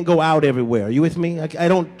 I can't go out everywhere. Are you with me? I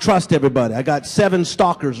don't trust everybody. I got 7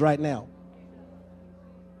 stalkers right now.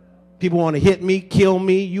 People want to hit me, kill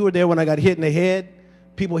me. You were there when I got hit in the head.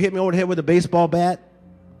 People hit me over the head with a baseball bat.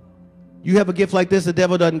 You have a gift like this, the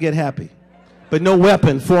devil doesn't get happy. But no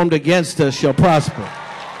weapon formed against us shall prosper.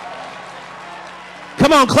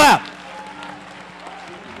 Come on, clap.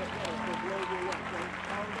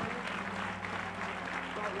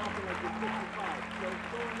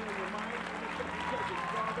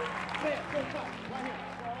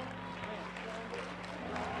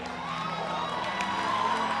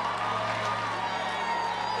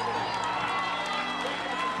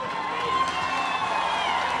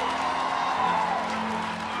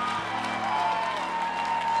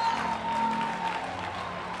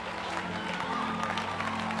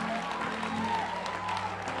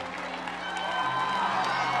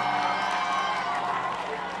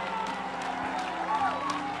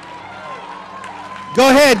 Go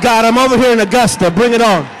ahead, God. I'm over here in Augusta. Bring it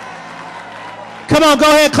on. Come on, go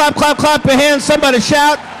ahead. Clap, clap, clap your hands. Somebody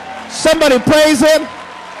shout. Somebody praise him.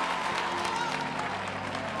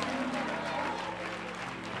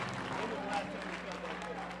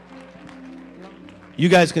 You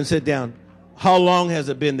guys can sit down. How long has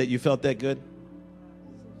it been that you felt that good?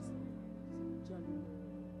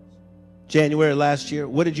 January last year.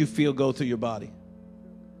 What did you feel go through your body?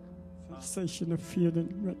 Sensation of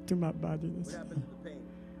feeling went through my body. What happened to the pain?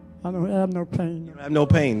 I don't have no pain. You don't have no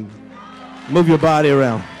pain. Move your body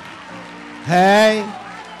around. Hey,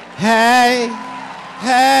 hey,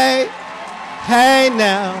 hey, hey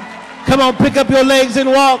now. Come on, pick up your legs and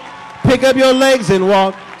walk. Pick up your legs and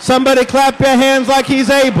walk. Somebody clap your hands like he's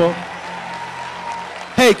able.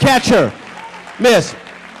 Hey, catch her. Miss.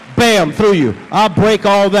 Bam, through you. I'll break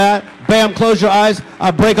all that. Bam, close your eyes.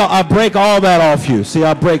 I'll break all that off you. See,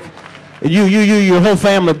 I'll break your whole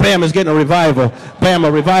family. Bam, is getting a revival. Bam,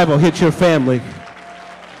 a revival hits your family.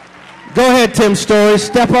 Go ahead, Tim Storey.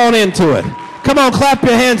 Step on into it. Come on, clap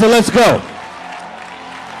your hands and let's go.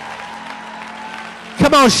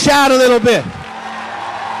 Come on, shout a little bit.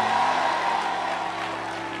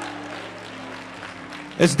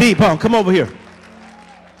 It's deep, huh? Come over here.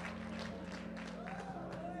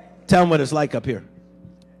 Tell them what it's like up here.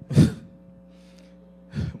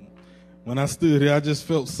 When I stood here, I just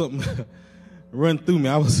felt something run through me.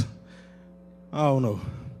 I don't know.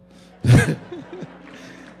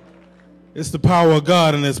 It's the power of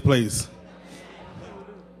God in this place.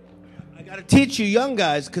 I got to teach you young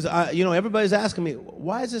guys, because everybody's asking me,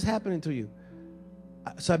 why is this happening to you?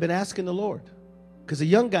 So I've been asking the Lord, because the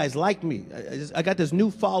young guys like me. I got this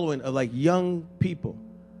new following of like young people.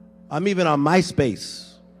 I'm even on MySpace.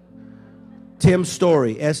 Tim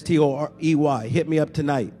Storey, S-T-O-R-E-Y. Hit me up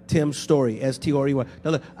tonight. Tim Storey, S-T-O-R-E-Y.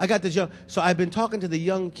 Now look, I got this young. So I've been talking to the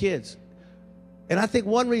young kids. And I think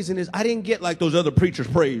one reason is I didn't get like those other preachers,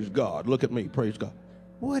 praise God. Look at me, praise God.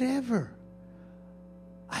 Whatever.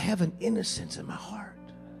 I have an innocence in my heart.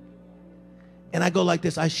 And I go like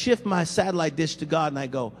this. I shift my satellite dish to God and I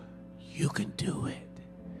go, you can do it.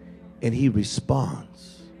 And he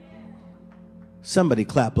responds. Somebody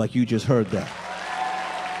clap like you just heard that.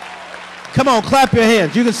 Come on, clap your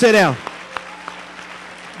hands. You can sit down.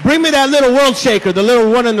 Bring me that little world shaker, the little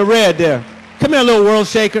one in the red there. Come here, little world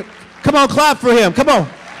shaker. Come on, clap for him. Come on.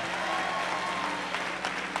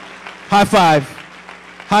 High five.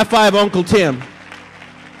 High five, Uncle Tim.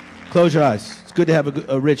 Close your eyes. It's good to have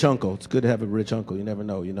a rich uncle. It's good to have a rich uncle. You never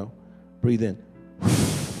know, Breathe in.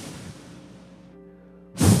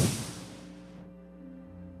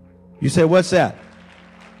 You say, what's that?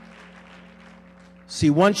 See,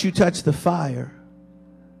 once you touch the fire,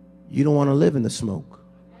 you don't want to live in the smoke.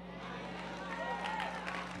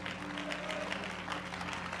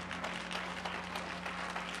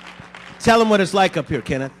 Tell them what it's like up here,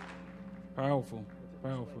 Kenneth. Powerful,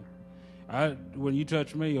 powerful. When you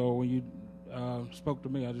touched me or when you spoke to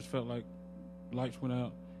me, I just felt like lights went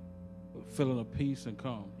out, feeling of peace and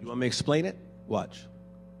calm. You want me to explain it? Watch.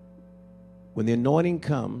 When the anointing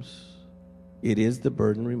comes, it is the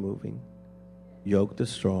burden removing, yoke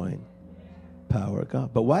destroying power of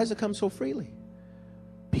God. But why does it come so freely?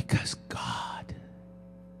 Because God,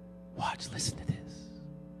 watch, listen to this,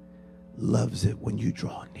 loves it when you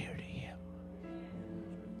draw near to him.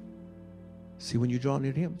 See, when you draw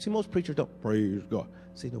near to him, see, most preachers don't praise God.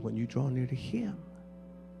 See, that when you draw near to him,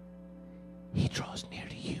 he draws near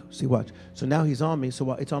to you. See, watch. So now he's on me,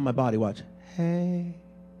 so it's on my body. Watch. Hey.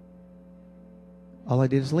 All I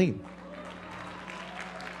did is lean.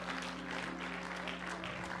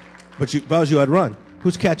 But if I was you, I'd run.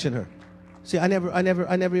 Who's catching her? See, I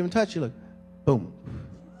never even touched you. Look, boom.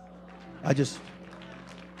 I just.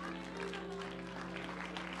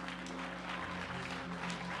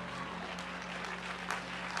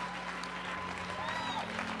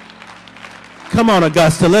 Come on,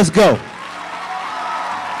 Augusta, let's go.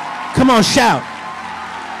 Come on, shout.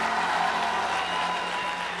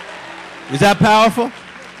 Is that powerful?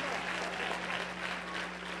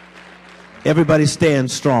 Everybody stand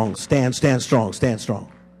strong. Stand strong. Stand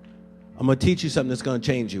strong. I'm going to teach you something that's going to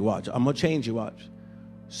change you. Watch. I'm going to change you. Watch.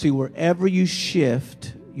 See, wherever you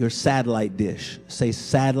shift your satellite dish, say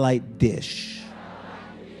satellite dish.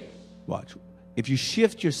 Watch. If you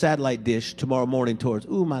shift your satellite dish tomorrow morning towards,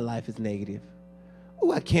 ooh, my life is negative.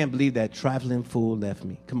 Ooh, I can't believe that trifling fool left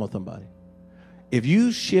me. Come on, somebody. If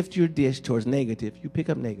you shift your dish towards negative, you pick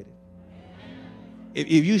up negative.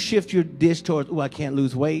 If you shift your dish towards, ooh, I can't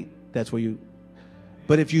lose weight, that's where you.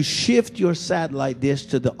 But if you shift your satellite dish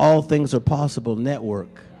to the all things are possible network,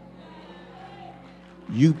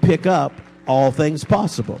 you pick up all things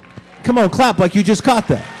possible. Come on, clap like you just caught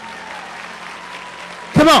that.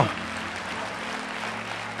 Come on.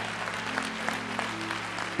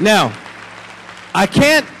 Now, I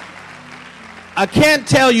can't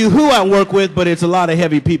tell you who I work with, but it's a lot of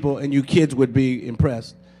heavy people, and you kids would be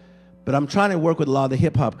impressed. But I'm trying to work with a lot of the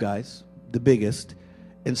hip-hop guys, the biggest,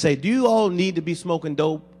 and say, do you all need to be smoking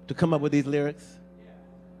dope to come up with these lyrics?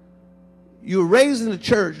 You were raised in the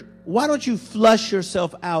church. Why don't you flush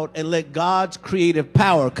yourself out and let God's creative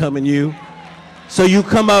power come in you so you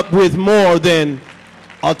come up with more than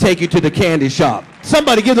I'll take you to the candy shop.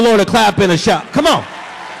 Somebody give the Lord a clap and a shout. Come on.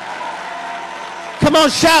 Come on,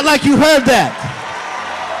 shout like you heard that.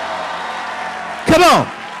 Come on.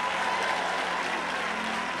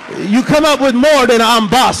 You come up with more than I'm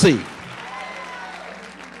bossy.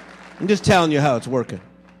 I'm just telling you how it's working.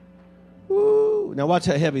 Woo. Now watch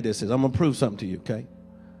how heavy this is. I'm going to prove something to you, okay?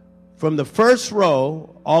 From the first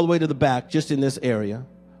row all the way to the back, just in this area,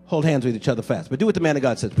 hold hands with each other fast. But do what the man of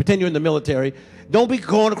God says. Pretend you're in the military. Don't be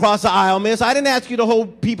going across the aisle, miss. I didn't ask you to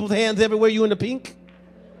hold people's hands everywhere you in the pink.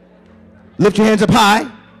 Lift your hands up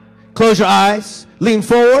high. Close your eyes. Lean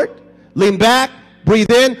forward. Lean back.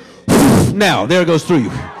 Breathe in. Now, there it goes through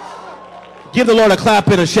you. Give the Lord a clap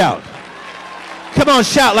and a shout. Come on,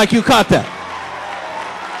 shout like you caught that.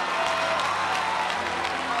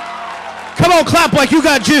 Come on, clap like you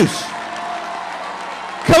got juice.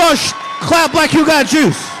 Come on, clap like you got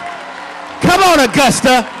juice. Come on,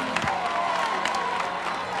 Augusta.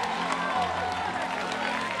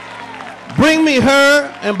 Bring me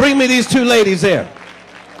her and bring me these two ladies there.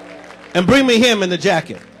 And bring me him in the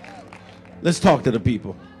jacket. Let's talk to the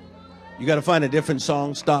people. You got to find a different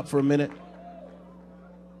song. Stop for a minute.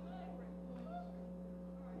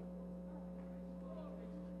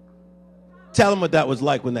 Tell them what that was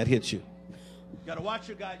like when that hits you. You got to watch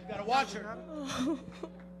her, guys. You got to watch her.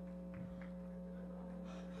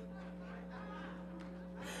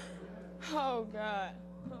 Oh, God.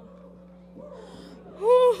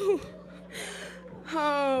 Whew.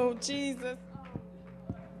 Oh, Jesus.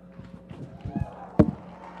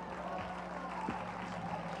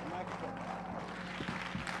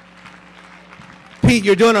 Pete,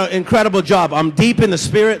 you're doing an incredible job. I'm deep in the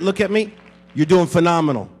spirit. Look at me. You're doing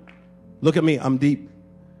phenomenal. Look at me. I'm deep.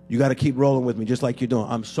 You got to keep rolling with me just like you're doing.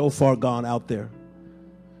 I'm so far gone out there.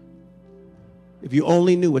 If you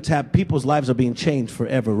only knew what's happening, people's lives are being changed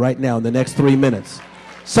forever right now in the next 3 minutes.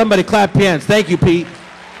 Somebody clap your hands. Thank you, Pete.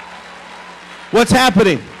 What's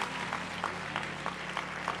happening?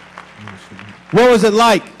 What was it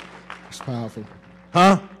like? It's powerful.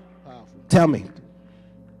 Huh? Powerful. Tell me.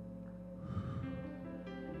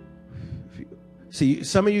 See,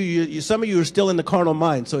 some of you are still in the carnal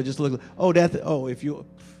mind, so it just looks like,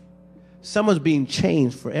 someone's being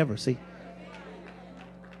changed forever, see?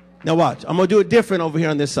 Now watch, I'm going to do it different over here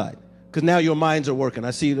on this side, because now your minds are working.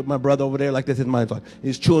 I see my brother over there like this, his mind's like,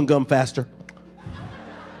 he's chewing gum faster.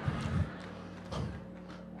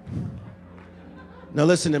 Now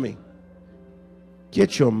listen to me.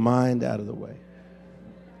 Get your mind out of the way.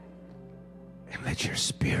 And let your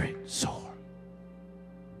spirit soar.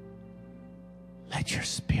 Let your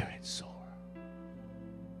spirit soar.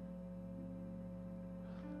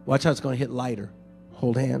 Watch how it's going to hit lighter.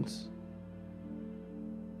 Hold hands.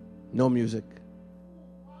 No music.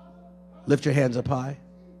 Lift your hands up high.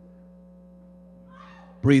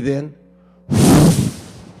 Breathe in.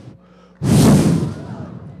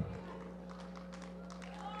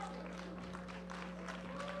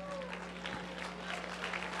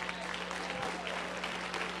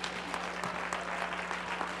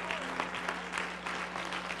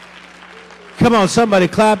 Come on, somebody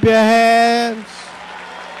clap your hands.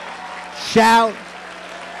 Shout.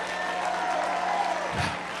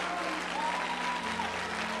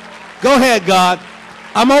 Go ahead, God.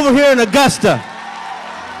 I'm over here in Augusta.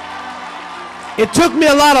 It took me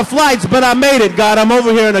a lot of flights, but I made it, God. I'm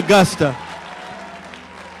over here in Augusta.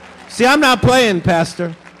 See, I'm not playing,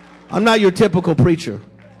 Pastor. I'm not your typical preacher.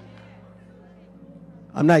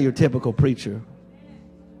 I'm not your typical preacher.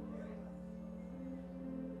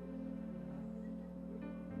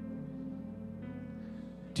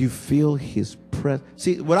 Do you feel his presence?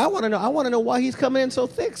 See, what I want to know why he's coming in so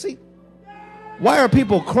thick. See, why are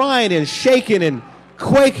people crying and shaking and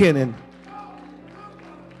quaking and...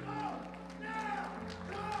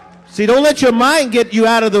 See, don't let your mind get you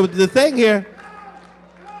out of the thing here,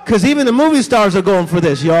 because even the movie stars are going for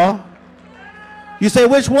this, y'all. You say,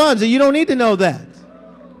 which ones? And you don't need to know that.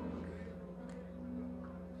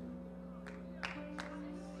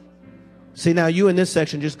 See, now you in this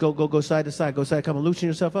section, just go side to side. Go side, come and loosen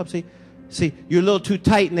yourself up. See, you're a little too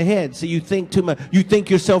tight in the head. See, you think too much. You think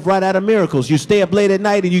yourself right out of miracles. You stay up late at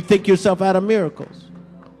night and you think yourself out of miracles.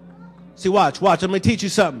 See, watch. I'm going to teach you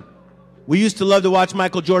something. We used to love to watch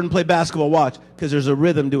Michael Jordan play basketball. Watch, because there's a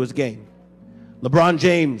rhythm to his game. LeBron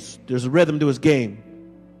James, there's a rhythm to his game.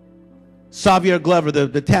 Xavier Glover,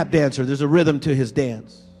 the tap dancer, there's a rhythm to his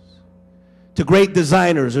dance. To great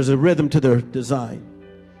designers, there's a rhythm to their design.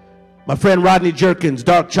 My friend Rodney Jerkins,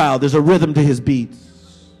 Dark Child, there's a rhythm to his beats.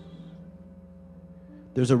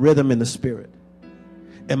 There's a rhythm in the spirit.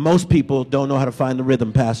 And most people don't know how to find the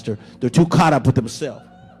rhythm, Pastor. They're too caught up with themselves.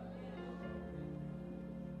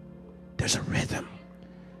 There's a rhythm.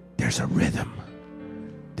 There's a rhythm.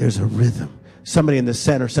 There's a rhythm. Somebody in the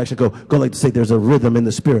center section go like to say there's a rhythm in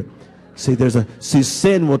the spirit. See,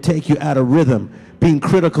 sin will take you out of rhythm. Being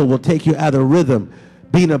critical will take you out of rhythm.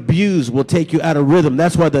 Being abused will take you out of rhythm.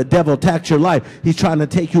 That's why the devil attacks your life. He's trying to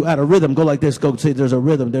take you out of rhythm. Go like this. Go say there's a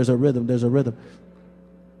rhythm. There's a rhythm. There's a rhythm.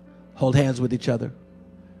 Hold hands with each other.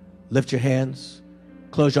 Lift your hands.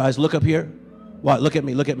 Close your eyes. Look up here. What? Look at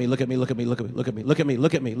me. Look at me. Look at me. Look at me. Look at me. Look at me. Look at me.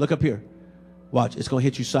 Look at me. Look up here. Watch. It's going to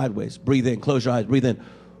hit you sideways. Breathe in. Close your eyes. Breathe in.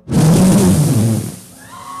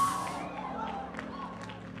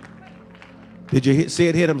 Did you see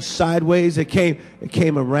it hit him sideways? It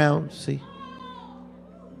came around. See?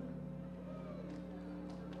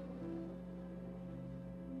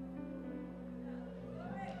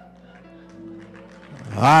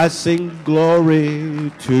 I sing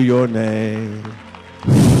glory to your name.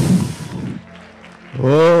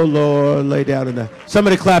 Oh, Lord, lay down in that.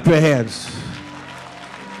 Somebody clap your hands.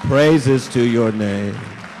 Praises to your name.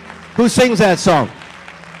 Who sings that song?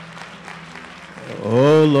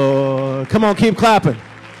 Oh, Lord. Come on, keep clapping.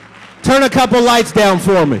 Turn a couple lights down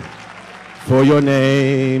for me. For your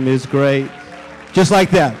name is great. Just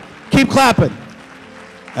like that. Keep clapping.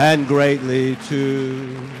 And greatly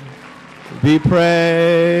to be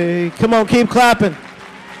praised. Come on, keep clapping.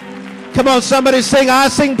 Come on, somebody sing. I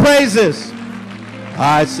sing praises.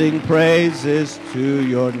 I sing praises to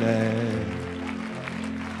your name.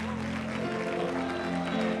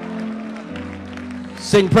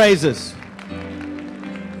 Sing praises.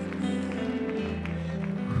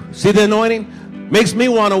 See the anointing? Makes me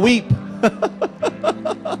want to weep.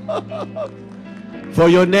 For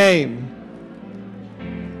your name.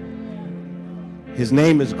 His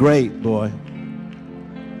name is great, boy.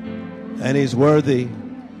 And he's worthy.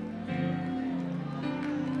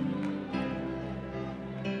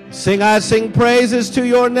 Sing, I sing praises to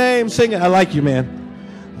your name. Sing it. I like you,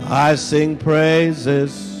 man. I sing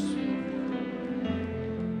praises.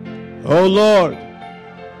 Oh, Lord.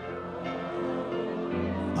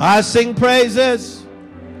 I sing praises.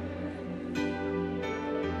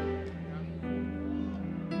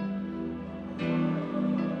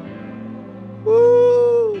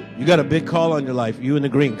 Woo. You got a big call on your life. You in the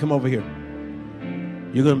green. Come over here.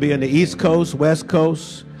 You're going to be on the East Coast, West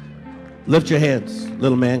Coast. Lift your hands,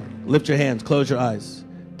 little man. Lift your hands. Close your eyes.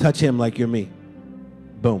 Touch him like you're me.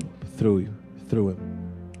 Boom. Through you. Through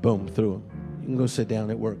him. Boom. Through him. You can go sit down.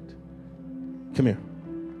 It worked. Come here.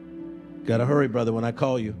 Gotta hurry, brother, when I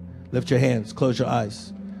call you. Lift your hands. Close your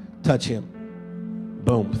eyes. Touch him.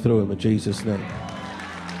 Boom. Through him in Jesus' name.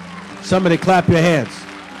 Somebody clap your hands.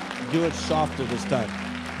 Do it softer this time.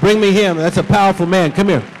 Bring me him. That's a powerful man. Come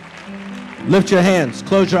here. Lift your hands.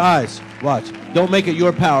 Close your eyes. Watch. Don't make it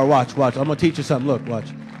your power. Watch. Watch. I'm going to teach you something. Look. Watch.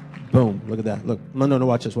 Boom. Look at that. Look. No.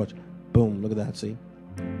 Watch this. Watch. Boom. Look at that. See?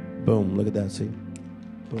 Boom. Look at that. See?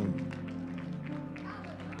 Boom.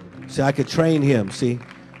 See, I could train him. See?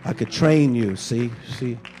 I could train you. See?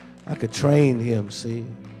 I could train him. See?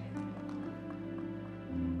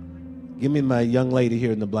 Give me my young lady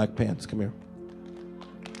here in the black pants. Come here.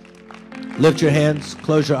 Lift your hands.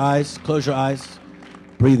 Close your eyes. Close your eyes.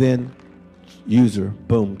 Breathe in. Use her.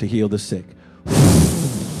 Boom. To heal the sick.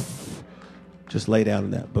 Just lay down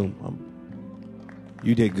in that. Boom.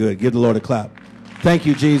 You did good. Give the Lord a clap. Thank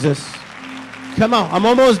you, Jesus. Come on. I'm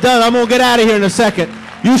almost done. I'm going to get out of here in a second.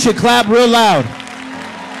 You should clap real loud.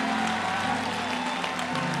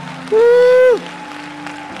 Woo.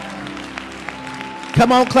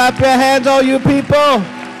 Come on, clap your hands, all you people.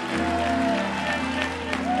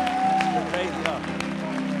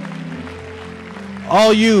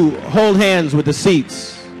 All you, hold hands with the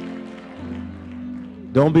seats.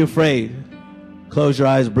 Don't be afraid. Close your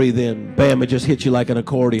eyes, breathe in. Bam, it just hit you like an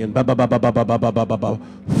accordion. Ba, ba, ba, ba, ba, ba, ba, ba, ba, ba, ba.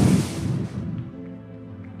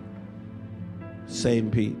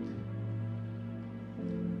 Same Pete.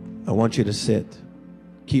 I want you to sit.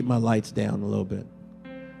 Keep my lights down a little bit.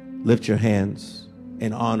 Lift your hands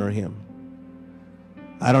and honor him.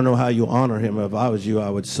 I don't know how you honor him. If I was you, I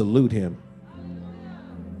would salute him.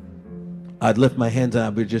 I'd lift my hands and I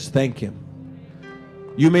would just thank him.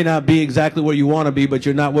 You may not be exactly where you want to be, but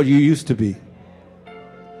you're not what you used to be.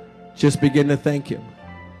 Just begin to thank him.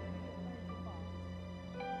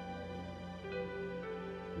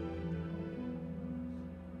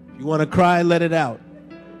 If you want to cry, let it out.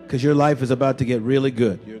 Because your life is about to get really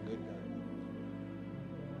good. You're a good guy.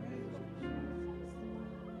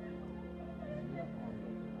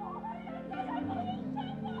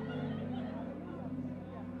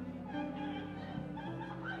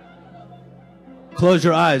 Close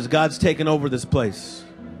your eyes. God's taken over this place.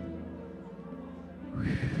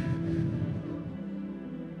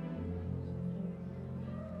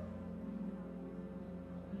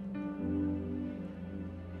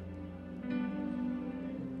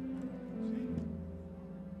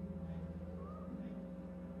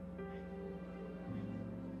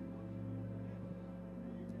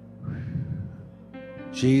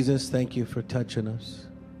 Jesus, thank you for touching us.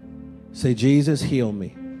 Say, Jesus, heal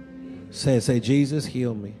me. Say, Jesus,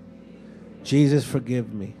 heal me. Jesus,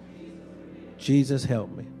 forgive me. Jesus,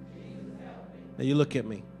 help me. Now you look at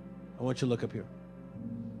me. I want you to look up here.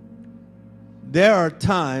 There are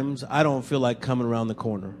times I don't feel like coming around the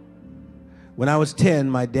corner. When I was 10,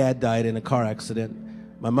 my dad died in a car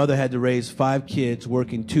accident. My mother had to raise 5 kids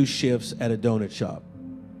working 2 shifts at a donut shop.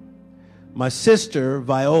 My sister,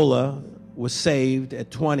 Viola, was saved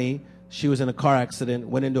at 20. She was in a car accident,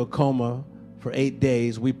 went into a coma for 8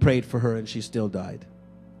 days. We prayed for her, and she still died.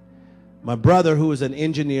 My brother, who was an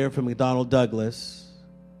engineer from McDonnell Douglas,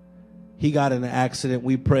 he got in an accident.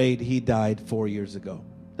 We prayed. He died 4 years ago.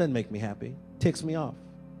 Doesn't make me happy. Ticks me off.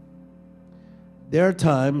 There are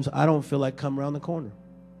times I don't feel like coming around the corner.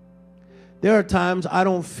 There are times I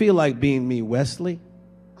don't feel like being me, Wesley.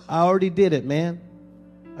 I already did it, man.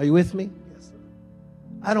 Are you with me? Yes, sir.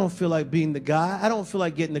 I don't feel like being the guy. I don't feel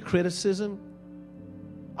like getting the criticism.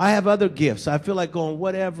 I have other gifts. I feel like going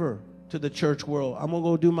whatever to the church world. I'm going to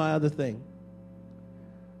go do my other thing.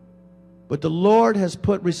 But the Lord has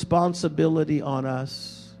put responsibility on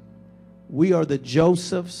us. We are the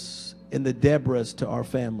Josephs and the Deborahs to our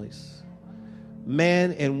families.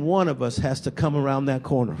 Man, and one of us has to come around that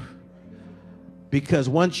corner. Because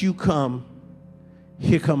once you come,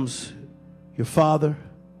 here comes your father,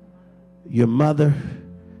 your mother,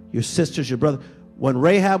 your sisters, your brother. When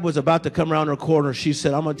Rahab was about to come around her corner, she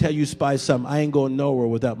said, I'm going to tell you, spies, something. I ain't going nowhere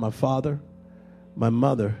without my father, my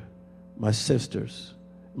mother, my sisters,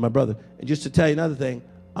 my brother. And just to tell you another thing,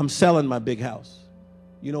 I'm selling my big house.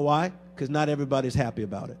 You know why? Because not everybody's happy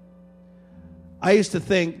about it. I used to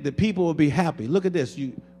think that people would be happy. Look at this.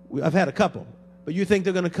 I've had a couple. But you think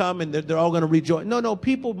they're going to come and they're all going to rejoice. No,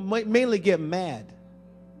 people mainly get mad.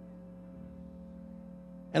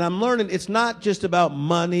 And I'm learning it's not just about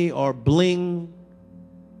money or bling.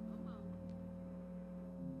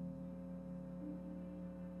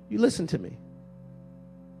 You listen to me.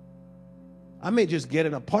 I may just get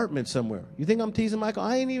an apartment somewhere. You think I'm teasing Michael?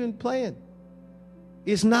 I ain't even playing.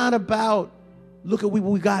 It's not about, look at what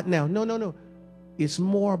we got now. No. It's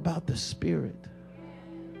more about the Spirit.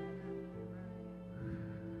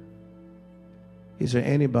 Is there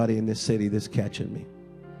anybody in this city that's catching me?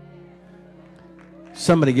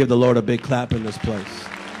 Somebody give the Lord a big clap in this place.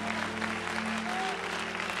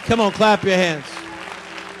 Come on, clap your hands.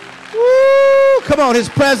 Woo! Come on, His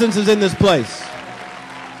presence is in this place.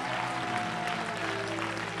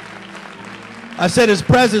 I said His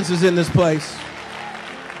presence is in this place.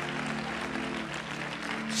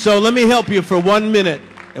 So let me help you for 1 minute,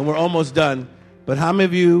 and we're almost done. But how many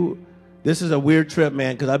of you, this is a weird trip,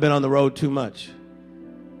 man, because I've been on the road too much.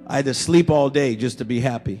 I had to sleep all day just to be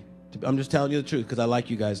happy. I'm just telling you the truth because I like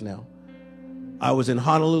you guys now. I was in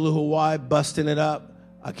Honolulu, Hawaii, busting it up.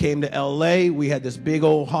 I came to L.A. We had this big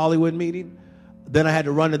old Hollywood meeting. Then I had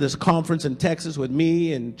to run to this conference in Texas with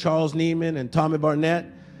me and Charles Neiman and Tommy Barnett.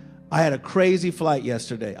 I had a crazy flight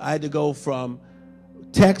yesterday. I had to go from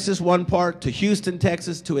Texas, one part, to Houston,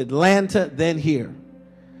 Texas, to Atlanta, then here.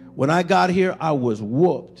 When I got here, I was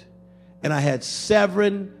whooped. And I had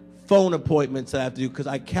 7 phone appointments that I have to do because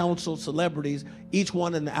I counsel celebrities, each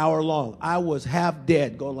one an hour long. I was half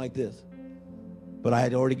dead going like this. But I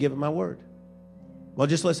had already given my word. Well,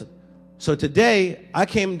 just listen. So today, I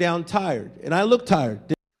came down tired, and I look tired.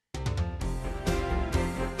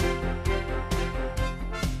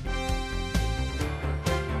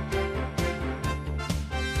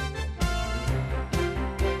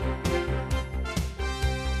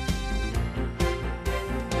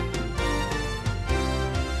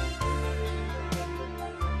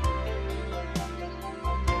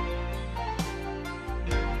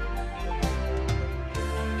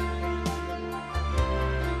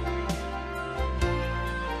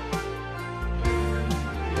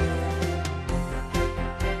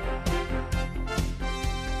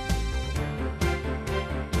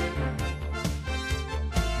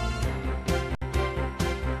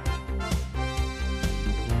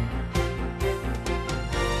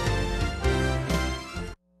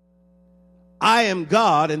 I am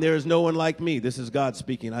God, and there is no one like me. This is God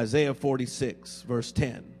speaking. Isaiah 46, verse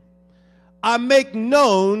 10. I make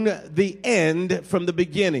known the end from the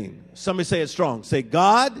beginning. Somebody say it strong. Say,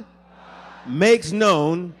 God makes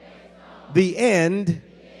known the end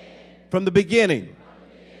from the beginning.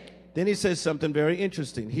 Then he says something very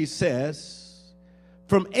interesting. He says,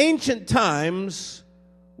 from ancient times,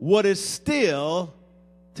 what is still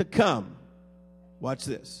to come. Watch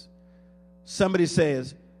this. Somebody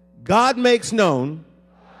says, God makes known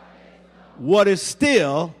what is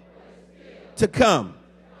still to come.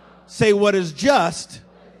 Say what is just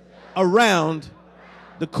around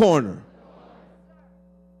the corner.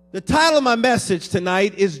 The title of my message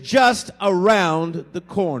tonight is Just Around the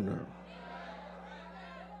Corner.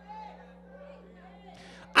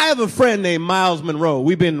 I have a friend named Miles Monroe.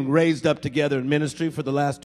 We've been raised up together in ministry for the last